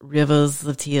 rivers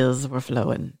of tears were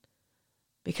flowing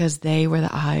because they were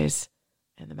the eyes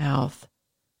and the mouth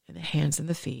and the hands and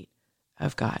the feet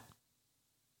of God.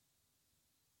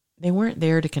 They weren't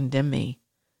there to condemn me.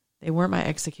 They weren't my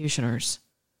executioners.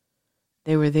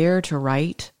 They were there to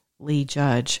rightly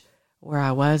judge where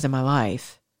I was in my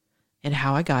life and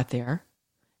how I got there.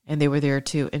 And they were there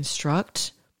to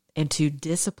instruct and to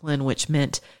discipline, which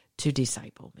meant to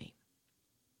disciple me.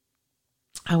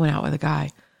 I went out with a guy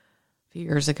a few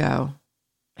years ago.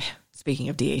 Speaking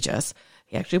of DHS,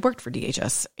 he actually worked for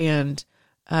DHS, and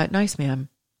nice man.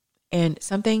 And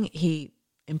something he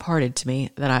imparted to me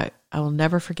that I will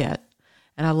never forget.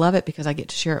 And I love it because I get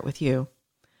to share it with you.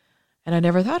 And I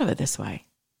never thought of it this way.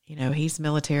 He's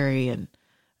military and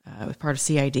was part of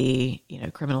CID,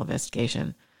 criminal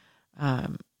investigation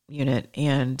unit.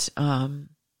 And so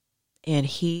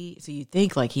you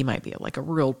think like he might be like a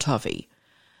real toughie.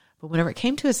 But whenever it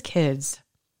came to his kids,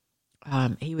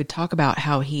 he would talk about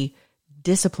how he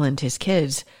disciplined his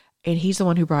kids. And he's the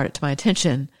one who brought it to my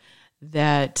attention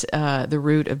that the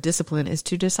root of discipline is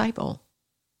to disciple.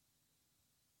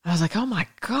 I was like, oh my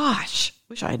gosh,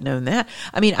 wish I had known that.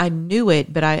 I mean, I knew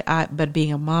it, but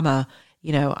being a mama,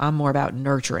 I'm more about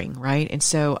nurturing, right? And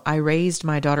so I raised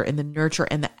my daughter in the nurture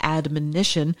and the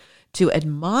admonition to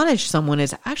admonish someone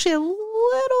is actually a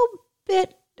little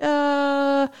bit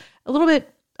of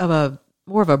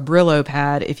more of a Brillo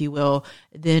pad, if you will,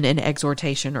 than an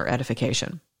exhortation or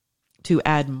edification. To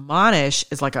admonish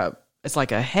is like a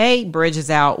hey, bridge is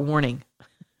out warning.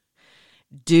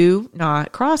 Do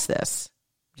not cross this.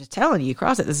 I'm just telling you,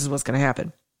 cross it. This is what's going to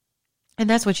happen. And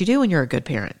that's what you do when you're a good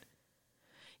parent.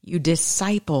 You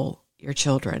disciple your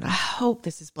children. I hope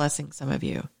this is blessing some of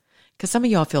you, because some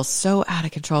of y'all feel so out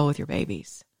of control with your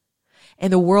babies.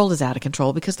 And the world is out of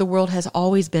control because the world has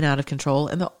always been out of control,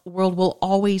 and the world will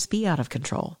always be out of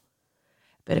control.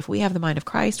 But if we have the mind of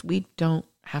Christ, we don't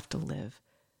have to live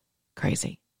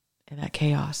crazy in that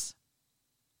chaos.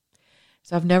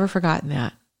 So I've never forgotten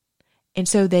that. And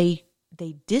so they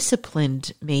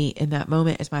disciplined me in that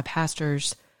moment as my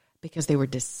pastors because they were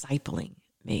discipling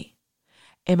me.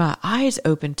 And my eyes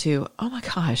opened to, oh my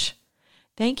gosh,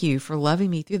 thank you for loving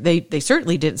me through. They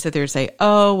certainly didn't sit there and say,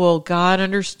 oh, well, God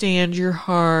understands your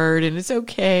heart and it's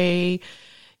okay.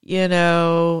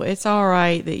 It's all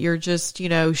right that you're just,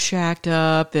 shacked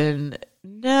up. And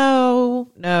no,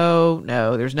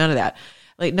 there's none of that.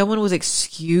 Like, no one was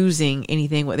excusing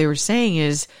anything. What they were saying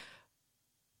is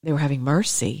they were having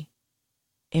mercy.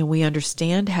 And we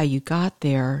understand how you got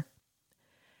there.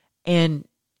 And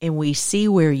we see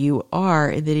where you are,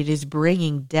 and that it is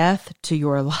bringing death to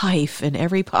your life in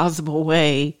every possible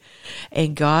way.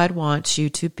 And God wants you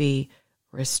to be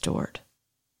restored.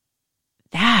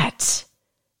 That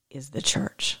is the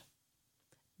church.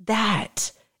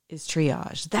 That is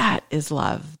triage. That is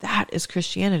love. That is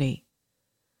Christianity.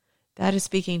 That is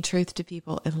speaking truth to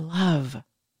people in love.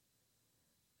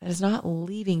 That is not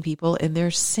leaving people in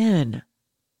their sin.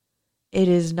 It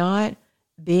is not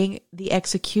being the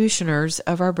executioners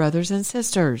of our brothers and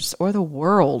sisters or the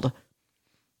world.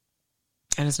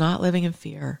 And it's not living in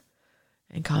fear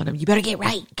and condemn. You better get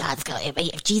right. God's going.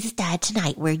 If Jesus died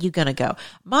tonight, where are you going to go?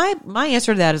 My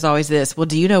answer to that is always this. Well,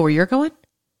 do you know where you're going?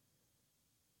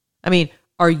 I mean,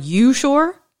 are you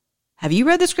sure? Have you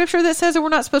read the scripture that says that we're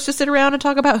not supposed to sit around and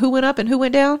talk about who went up and who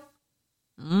went down?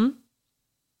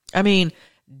 I mean,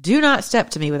 do not step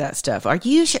to me with that stuff. Are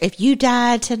you sure? If you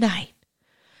died tonight.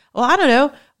 Well, I don't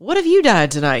know. What if you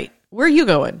died tonight? Where are you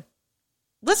going?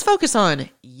 Let's focus on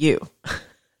you.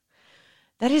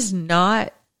 That is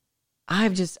not, I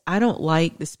don't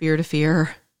like the spirit of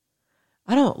fear.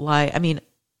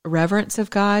 Reverence of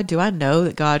God. Do I know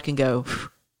that God can go,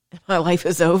 my life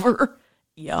is over?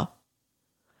 Yeah.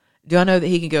 Do I know that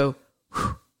he can go,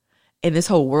 and this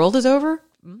whole world is over?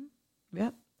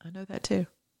 Yep, I know that too.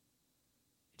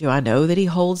 Do I know that he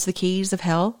holds the keys of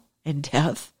hell and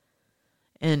death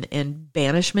and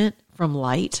banishment from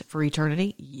light for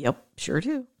eternity? Yep, sure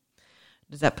do.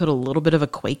 Does that put a little bit of a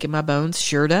quake in my bones?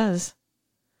 Sure does.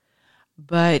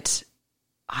 But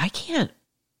I can't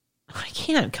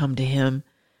come to him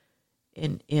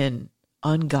in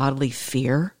ungodly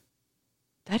fear.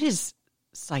 That is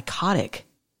psychotic.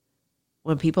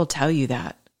 When people tell you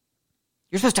that,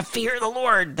 you're supposed to fear the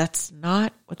Lord. That's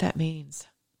not what that means.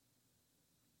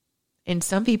 And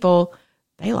some people,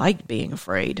 they like being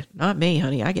afraid. Not me,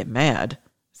 honey. I get mad.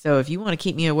 So if you want to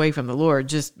keep me away from the Lord,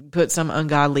 just put some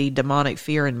ungodly, demonic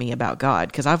fear in me about God,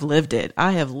 because I've lived it.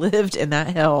 I have lived in that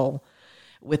hell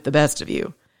with the best of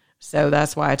you. So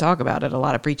that's why I talk about it a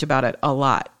lot. I preach about it a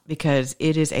lot, because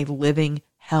it is a living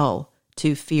hell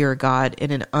to fear God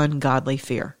in an ungodly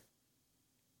fear.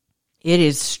 It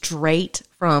is straight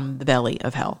from the belly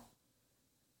of hell.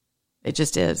 It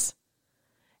just is.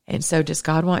 And so does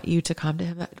God want you to come to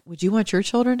him? Would you want your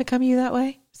children to come to you that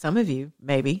way? Some of you,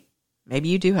 maybe. Maybe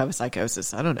you do have a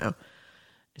psychosis. I don't know.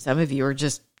 Some of you are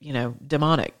just,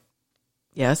 demonic.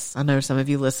 Yes, I know some of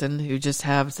you listen who just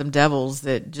have some devils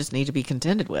that just need to be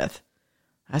contended with.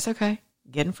 That's okay.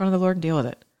 Get in front of the Lord and deal with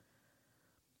it.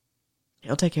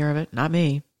 He'll take care of it, not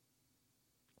me.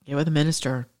 Get with a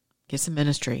minister. Get some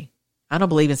ministry. I don't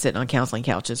believe in sitting on counseling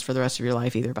couches for the rest of your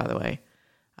life either, by the way.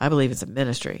 I believe it's a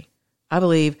ministry. I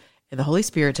believe in the Holy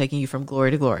Spirit taking you from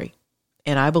glory to glory.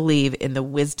 And I believe in the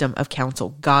wisdom of counsel,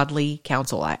 godly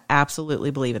counsel. I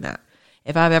absolutely believe in that.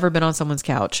 If I've ever been on someone's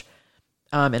couch,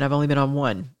 and I've only been on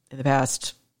one in the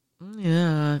past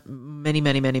many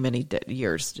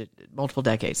years, multiple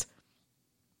decades.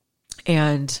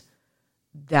 And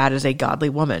that is a godly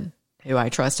woman who I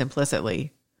trust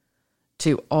implicitly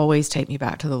to always take me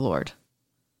back to the Lord,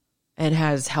 and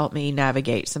has helped me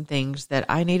navigate some things that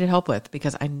I needed help with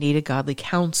because I needed godly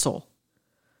counsel.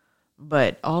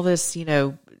 But all this,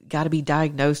 got to be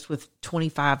diagnosed with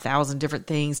 25,000 different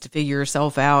things to figure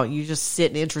yourself out. You just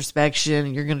sit in introspection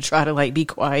and you're going to try to be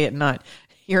quiet and not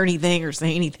hear anything or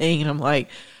say anything. And I'm like,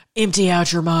 empty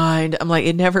out your mind. I'm like,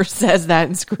 it never says that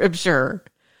in scripture.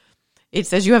 It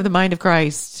says you have the mind of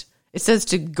Christ. It says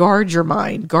to guard your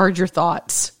mind, guard your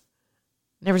thoughts.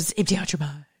 It never says empty out your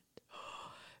mind.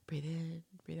 Breathe in,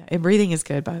 breathe out. And breathing is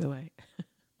good, by the way.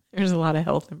 There's a lot of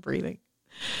health in breathing.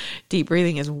 Deep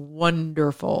breathing is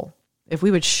wonderful. If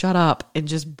we would shut up and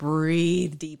just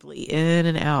breathe deeply in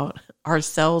and out, our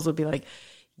cells would be like,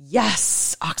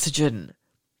 yes, oxygen.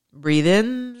 Breathe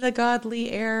in the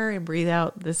godly air and breathe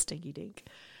out the stinky dink.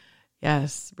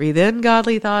 Yes, breathe in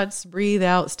godly thoughts, breathe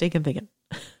out stinking thinking.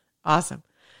 Awesome.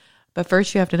 But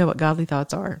first you have to know what godly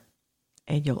thoughts are.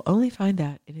 And you'll only find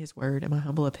that in his word, in my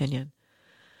humble opinion.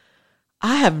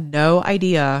 I have no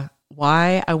idea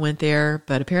why I went there,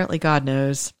 but apparently God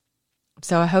knows.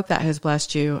 So I hope that has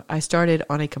blessed you. I started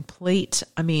on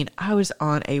I was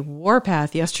on a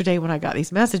warpath yesterday when I got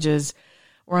these messages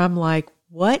where I'm like,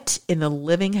 what in the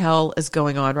living hell is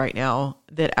going on right now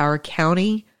that our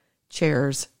county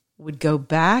chairs would go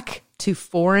back to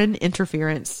foreign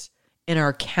interference in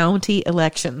our county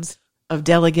elections of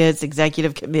delegates,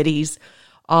 executive committees,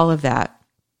 all of that?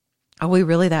 Are we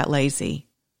really that lazy?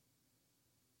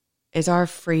 Is our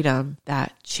freedom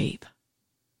that cheap?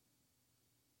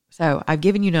 So I've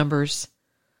given you numbers,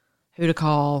 who to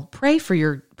call. Pray for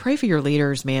your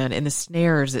leaders, man, and the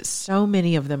snares that so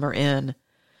many of them are in,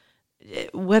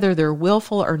 whether they're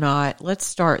willful or not. Let's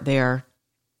start there.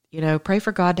 Pray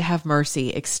for God to have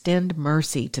mercy, extend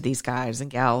mercy to these guys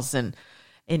and gals, and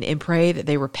pray that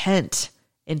they repent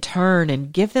and turn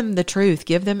and give them the truth,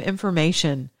 give them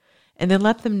information, and then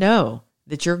let them know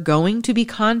that you're going to be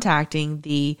contacting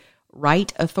the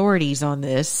right authorities on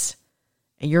this,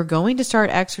 and you're going to start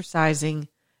exercising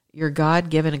your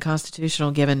God-given and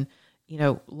constitutional given,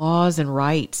 laws and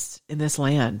rights in this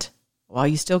land while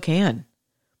you still can.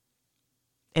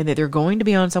 And that they're going to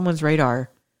be on someone's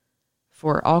radar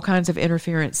for all kinds of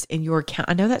interference in your account.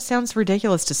 I know that sounds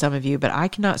ridiculous to some of you, but I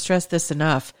cannot stress this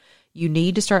enough. You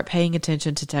need to start paying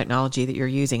attention to technology that you're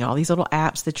using, all these little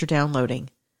apps that you're downloading.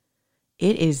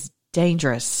 It is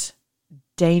dangerous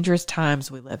times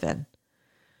we live in.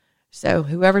 So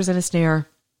whoever's in a snare,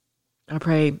 I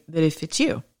pray that if it's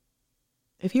you,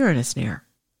 if you're in a snare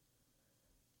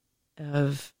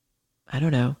of,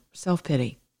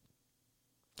 self-pity,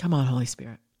 come on, Holy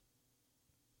Spirit,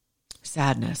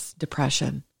 sadness,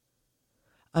 depression,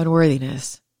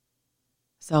 unworthiness,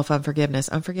 self-unforgiveness,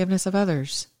 unforgiveness of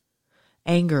others,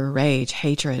 anger, rage,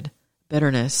 hatred,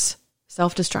 bitterness,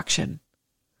 self-destruction,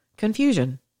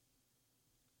 confusion,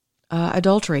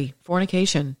 adultery,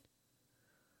 fornication,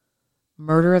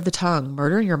 murder of the tongue,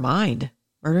 murder in your mind,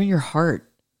 murder in your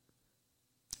heart,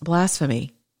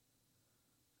 blasphemy,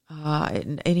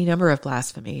 any number of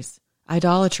blasphemies,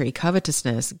 idolatry,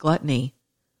 covetousness, gluttony,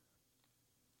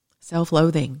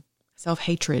 self-loathing,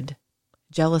 self-hatred,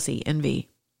 jealousy, envy,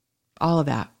 all of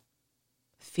that,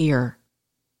 fear.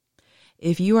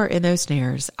 If you are in those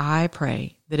snares, I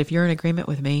pray that if you're in agreement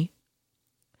with me,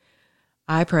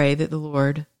 I pray that the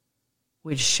Lord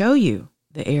would show you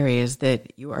the areas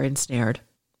that you are ensnared,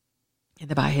 and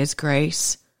that by his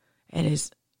grace and his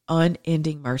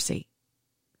unending mercy,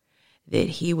 that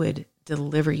he would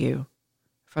deliver you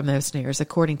from those snares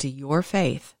according to your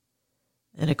faith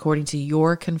and according to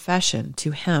your confession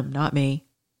to him, not me,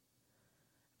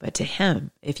 but to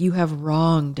him. If you have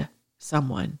wronged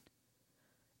someone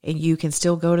and you can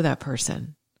still go to that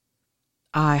person,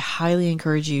 I highly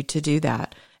encourage you to do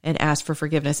that and ask for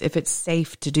forgiveness if it's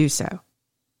safe to do so.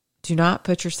 Do not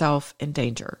put yourself in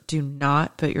danger. Do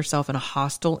not put yourself in a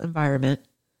hostile environment.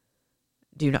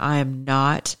 I am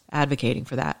not advocating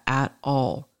for that at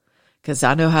all. Because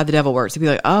I know how the devil works. He'd be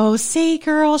like, oh, see,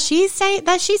 girl, she's saying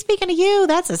that she's speaking to you.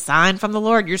 That's a sign from the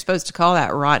Lord. You're supposed to call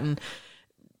that rotten,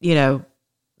 that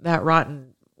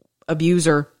rotten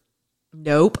abuser.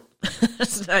 Nope.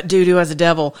 It's not doo-doo as a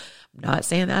devil. I'm not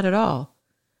saying that at all.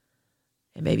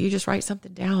 And maybe you just write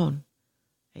something down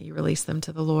and you release them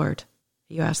to the Lord.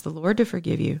 You ask the Lord to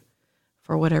forgive you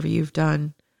for whatever you've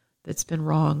done that's been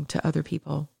wrong to other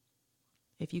people.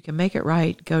 If you can make it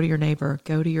right, go to your neighbor,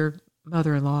 go to your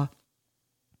mother-in-law,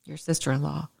 your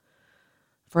sister-in-law,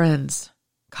 friends,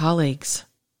 colleagues.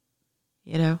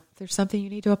 If there's something you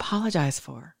need to apologize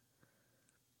for.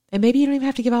 And maybe you don't even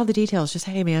have to give all the details. Just,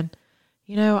 hey, man,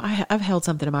 I've held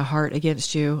something in my heart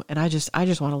against you, and I just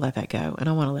want to let that go, and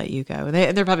I want to let you go.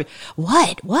 And they're probably,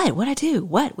 what'd I do?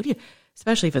 What do you,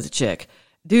 especially if it's a chick.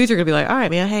 Dudes are going to be like, all right,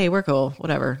 man, hey, we're cool,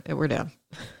 whatever, we're down,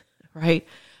 right?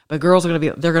 But girls are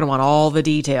they're going to want all the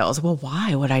details. Well,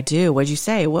 why? What'd I do? What'd you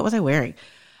say? What was I wearing?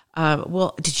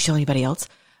 Well, did you tell anybody else?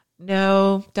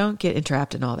 No, don't get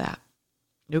entrapped in all that.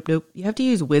 Nope. You have to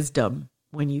use wisdom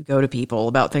when you go to people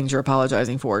about things you're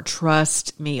apologizing for.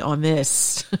 Trust me on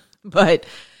this. And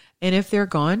if they're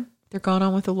gone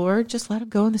on with the Lord, just let them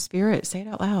go in the Spirit. Say it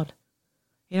out loud.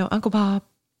 Uncle Bob,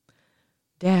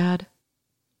 Dad,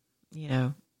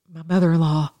 my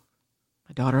mother-in-law,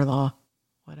 my daughter-in-law,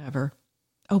 whatever,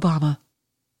 Obama,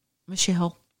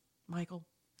 Michelle, Michael,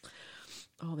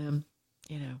 all them,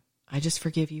 I just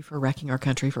forgive you for wrecking our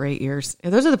country for 8 years.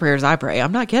 And those are the prayers I pray.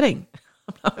 I'm not kidding.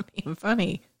 I'm not being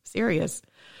funny. Serious.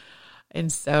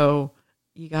 And so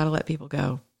you got to let people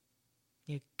go.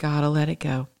 You got to let it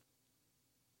go.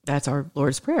 That's our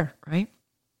Lord's Prayer, right?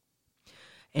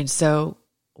 And so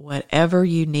whatever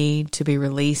you need to be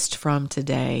released from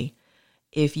today,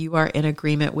 if you are in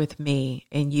agreement with me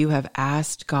and you have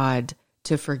asked God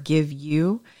to forgive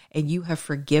you and you have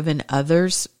forgiven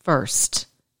others first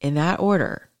in that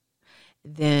order,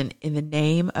 then in the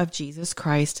name of Jesus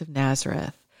Christ of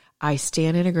Nazareth, I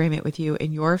stand in agreement with you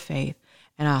in your faith,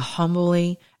 and I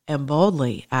humbly and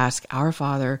boldly ask our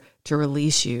Father to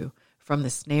release you from the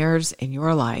snares in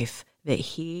your life that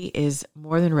He is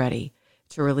more than ready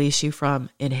to release you from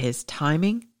in His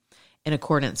timing, in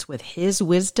accordance with His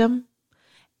wisdom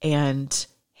and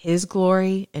His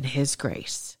glory and His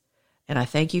grace. And I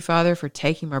thank you, Father, for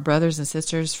taking my brothers and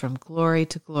sisters from glory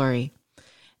to glory,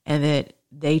 and that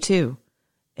they too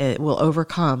will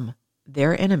overcome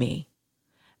their enemy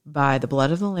by the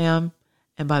blood of the Lamb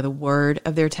and by the word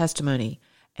of their testimony.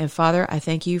 And Father, I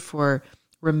thank you for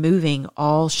removing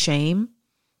all shame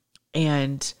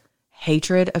and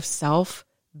hatred of self,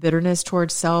 bitterness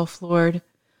towards self, Lord,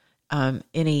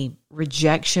 any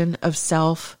rejection of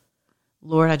self.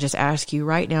 Lord, I just ask you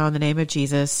right now in the name of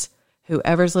Jesus,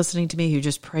 whoever's listening to me who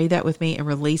just prayed that with me and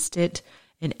released it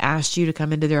and asked you to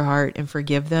come into their heart and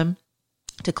forgive them,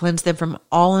 to cleanse them from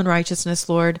all unrighteousness,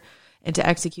 Lord, and to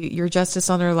execute your justice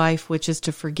on their life, which is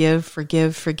to forgive,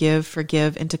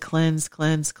 and to cleanse,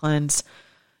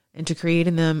 and to create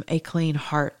in them a clean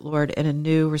heart, Lord, and a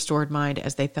new restored mind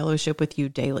as they fellowship with you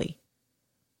daily.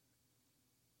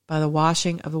 By the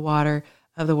washing of the water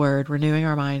of the word, renewing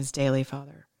our minds daily,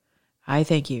 Father, I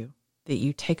thank you that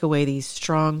you take away these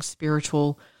strong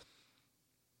spiritual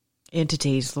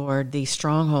entities, Lord, these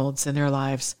strongholds in their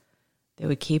lives that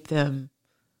would keep them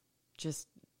just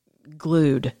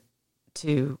glued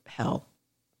to hell.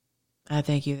 I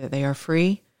thank you that they are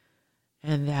free,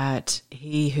 and that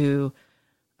he who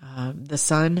the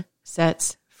Son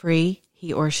sets free,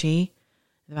 he or she,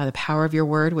 by the power of your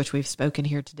word, which we've spoken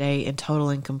here today, in total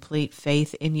and complete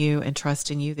faith in you and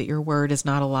trust in you that your word is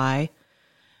not a lie,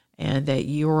 and that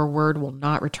your word will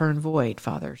not return void,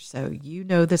 Father. So you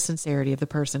know the sincerity of the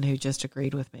person who just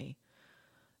agreed with me,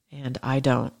 and I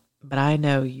don't, but I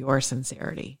know your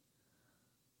sincerity.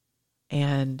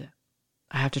 And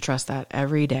I have to trust that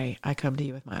every day. I come to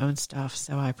you with my own stuff.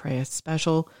 So I pray a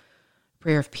special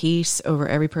prayer of peace over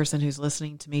every person who's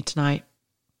listening to me tonight.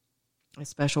 A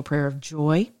special prayer of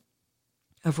joy,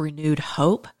 of renewed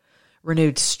hope,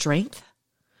 renewed strength,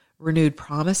 renewed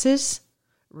promises,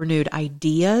 renewed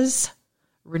ideas,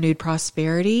 renewed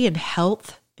prosperity and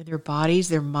health in their bodies,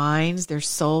 their minds, their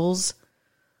souls.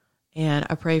 And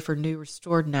I pray for new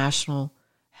restored national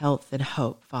health and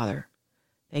hope, Father.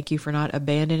 Thank you for not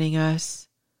abandoning us.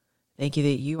 Thank you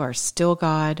that you are still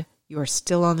God. You are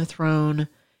still on the throne.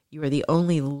 You are the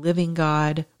only living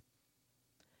God.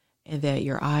 And that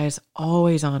your eye is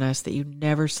always on us, that you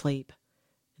never sleep,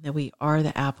 and that we are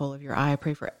the apple of your eye. I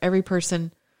pray for every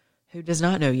person who does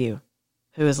not know you,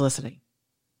 who is listening.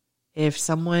 If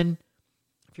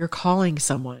you're calling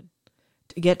someone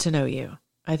to get to know you,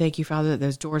 I thank you, Father, that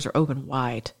those doors are open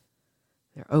wide.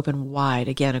 They're open wide,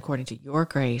 again, according to your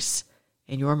grace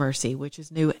and your mercy, which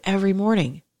is new every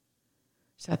morning.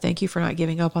 So I thank you for not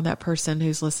giving up on that person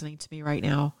who's listening to me right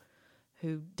now,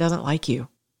 who doesn't like you,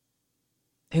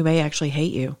 who may actually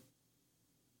hate you.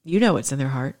 You know what's in their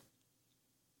heart.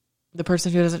 The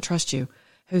person who doesn't trust you,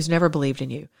 who's never believed in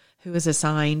you, who is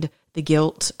assigned the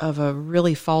guilt of a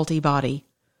really faulty body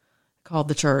called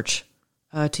the church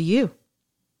to you,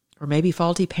 or maybe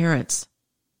faulty parents,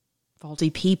 faulty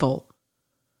people,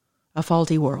 a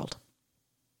faulty world.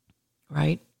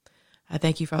 Right? I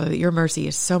thank you, Father, that your mercy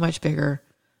is so much bigger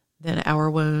than our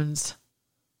wounds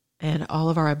and all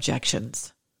of our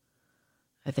objections.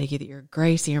 I thank you that your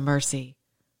grace and your mercy,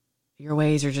 your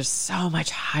ways are just so much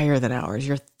higher than ours.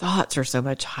 Your thoughts are so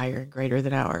much higher and greater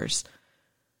than ours.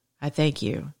 I thank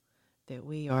you that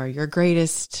we are your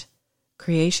greatest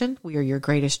creation. We are your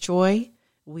greatest joy.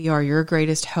 We are your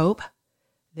greatest hope.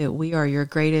 That we are your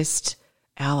greatest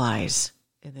allies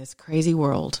in this crazy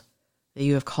world that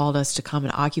you have called us to come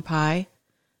and occupy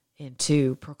and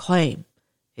to proclaim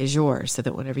is yours, so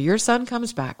that whenever your Son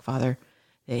comes back, Father,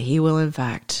 that he will in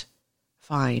fact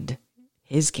find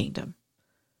his kingdom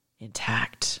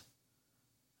intact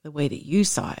the way that you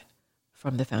saw it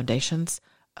from the foundations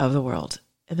of the world.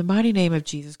 In the mighty name of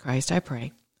Jesus Christ, I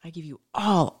pray. I give you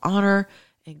all honor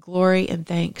and glory and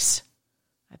thanks.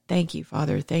 I thank you,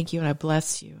 Father. Thank you, and I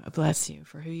bless you. I bless you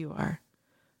for who you are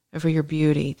and for your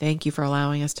beauty. Thank you for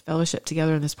allowing us to fellowship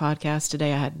together in this podcast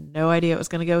today. I had no idea it was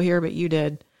going to go here, but you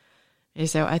did. And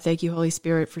so I thank you, Holy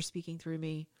Spirit, for speaking through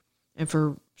me and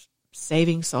for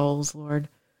saving souls, Lord,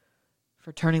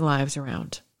 for turning lives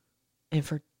around and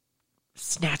for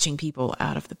snatching people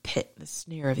out of the pit, the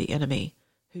snare of the enemy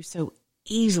who so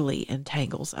easily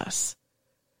entangles us.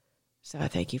 So I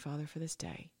thank you, Father, for this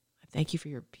day. I thank you for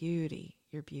your beauty,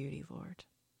 Lord.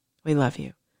 We love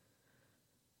you.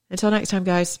 Until next time,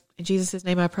 guys, in Jesus'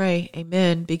 name I pray,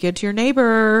 amen. Be good to your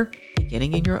neighbor,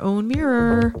 beginning in your own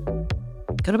mirror.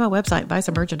 Go to my website and buy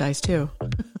some merchandise too.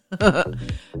 A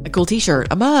cool t-shirt,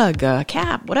 a mug, a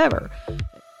cap, whatever.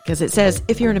 Because it says,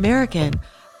 if you're an American,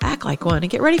 act like one. And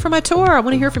get ready for my tour. I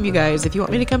want to hear from you guys. If you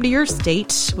want me to come to your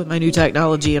state with my new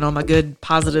technology and all my good,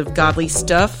 positive, godly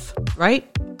stuff, right?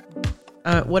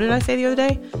 What did I say the other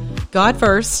day? God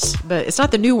first, but it's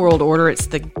not the new world order. It's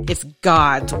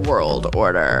God's world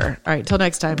order. All right. Till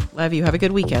next time. Love you. Have a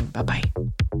good weekend. Bye-bye.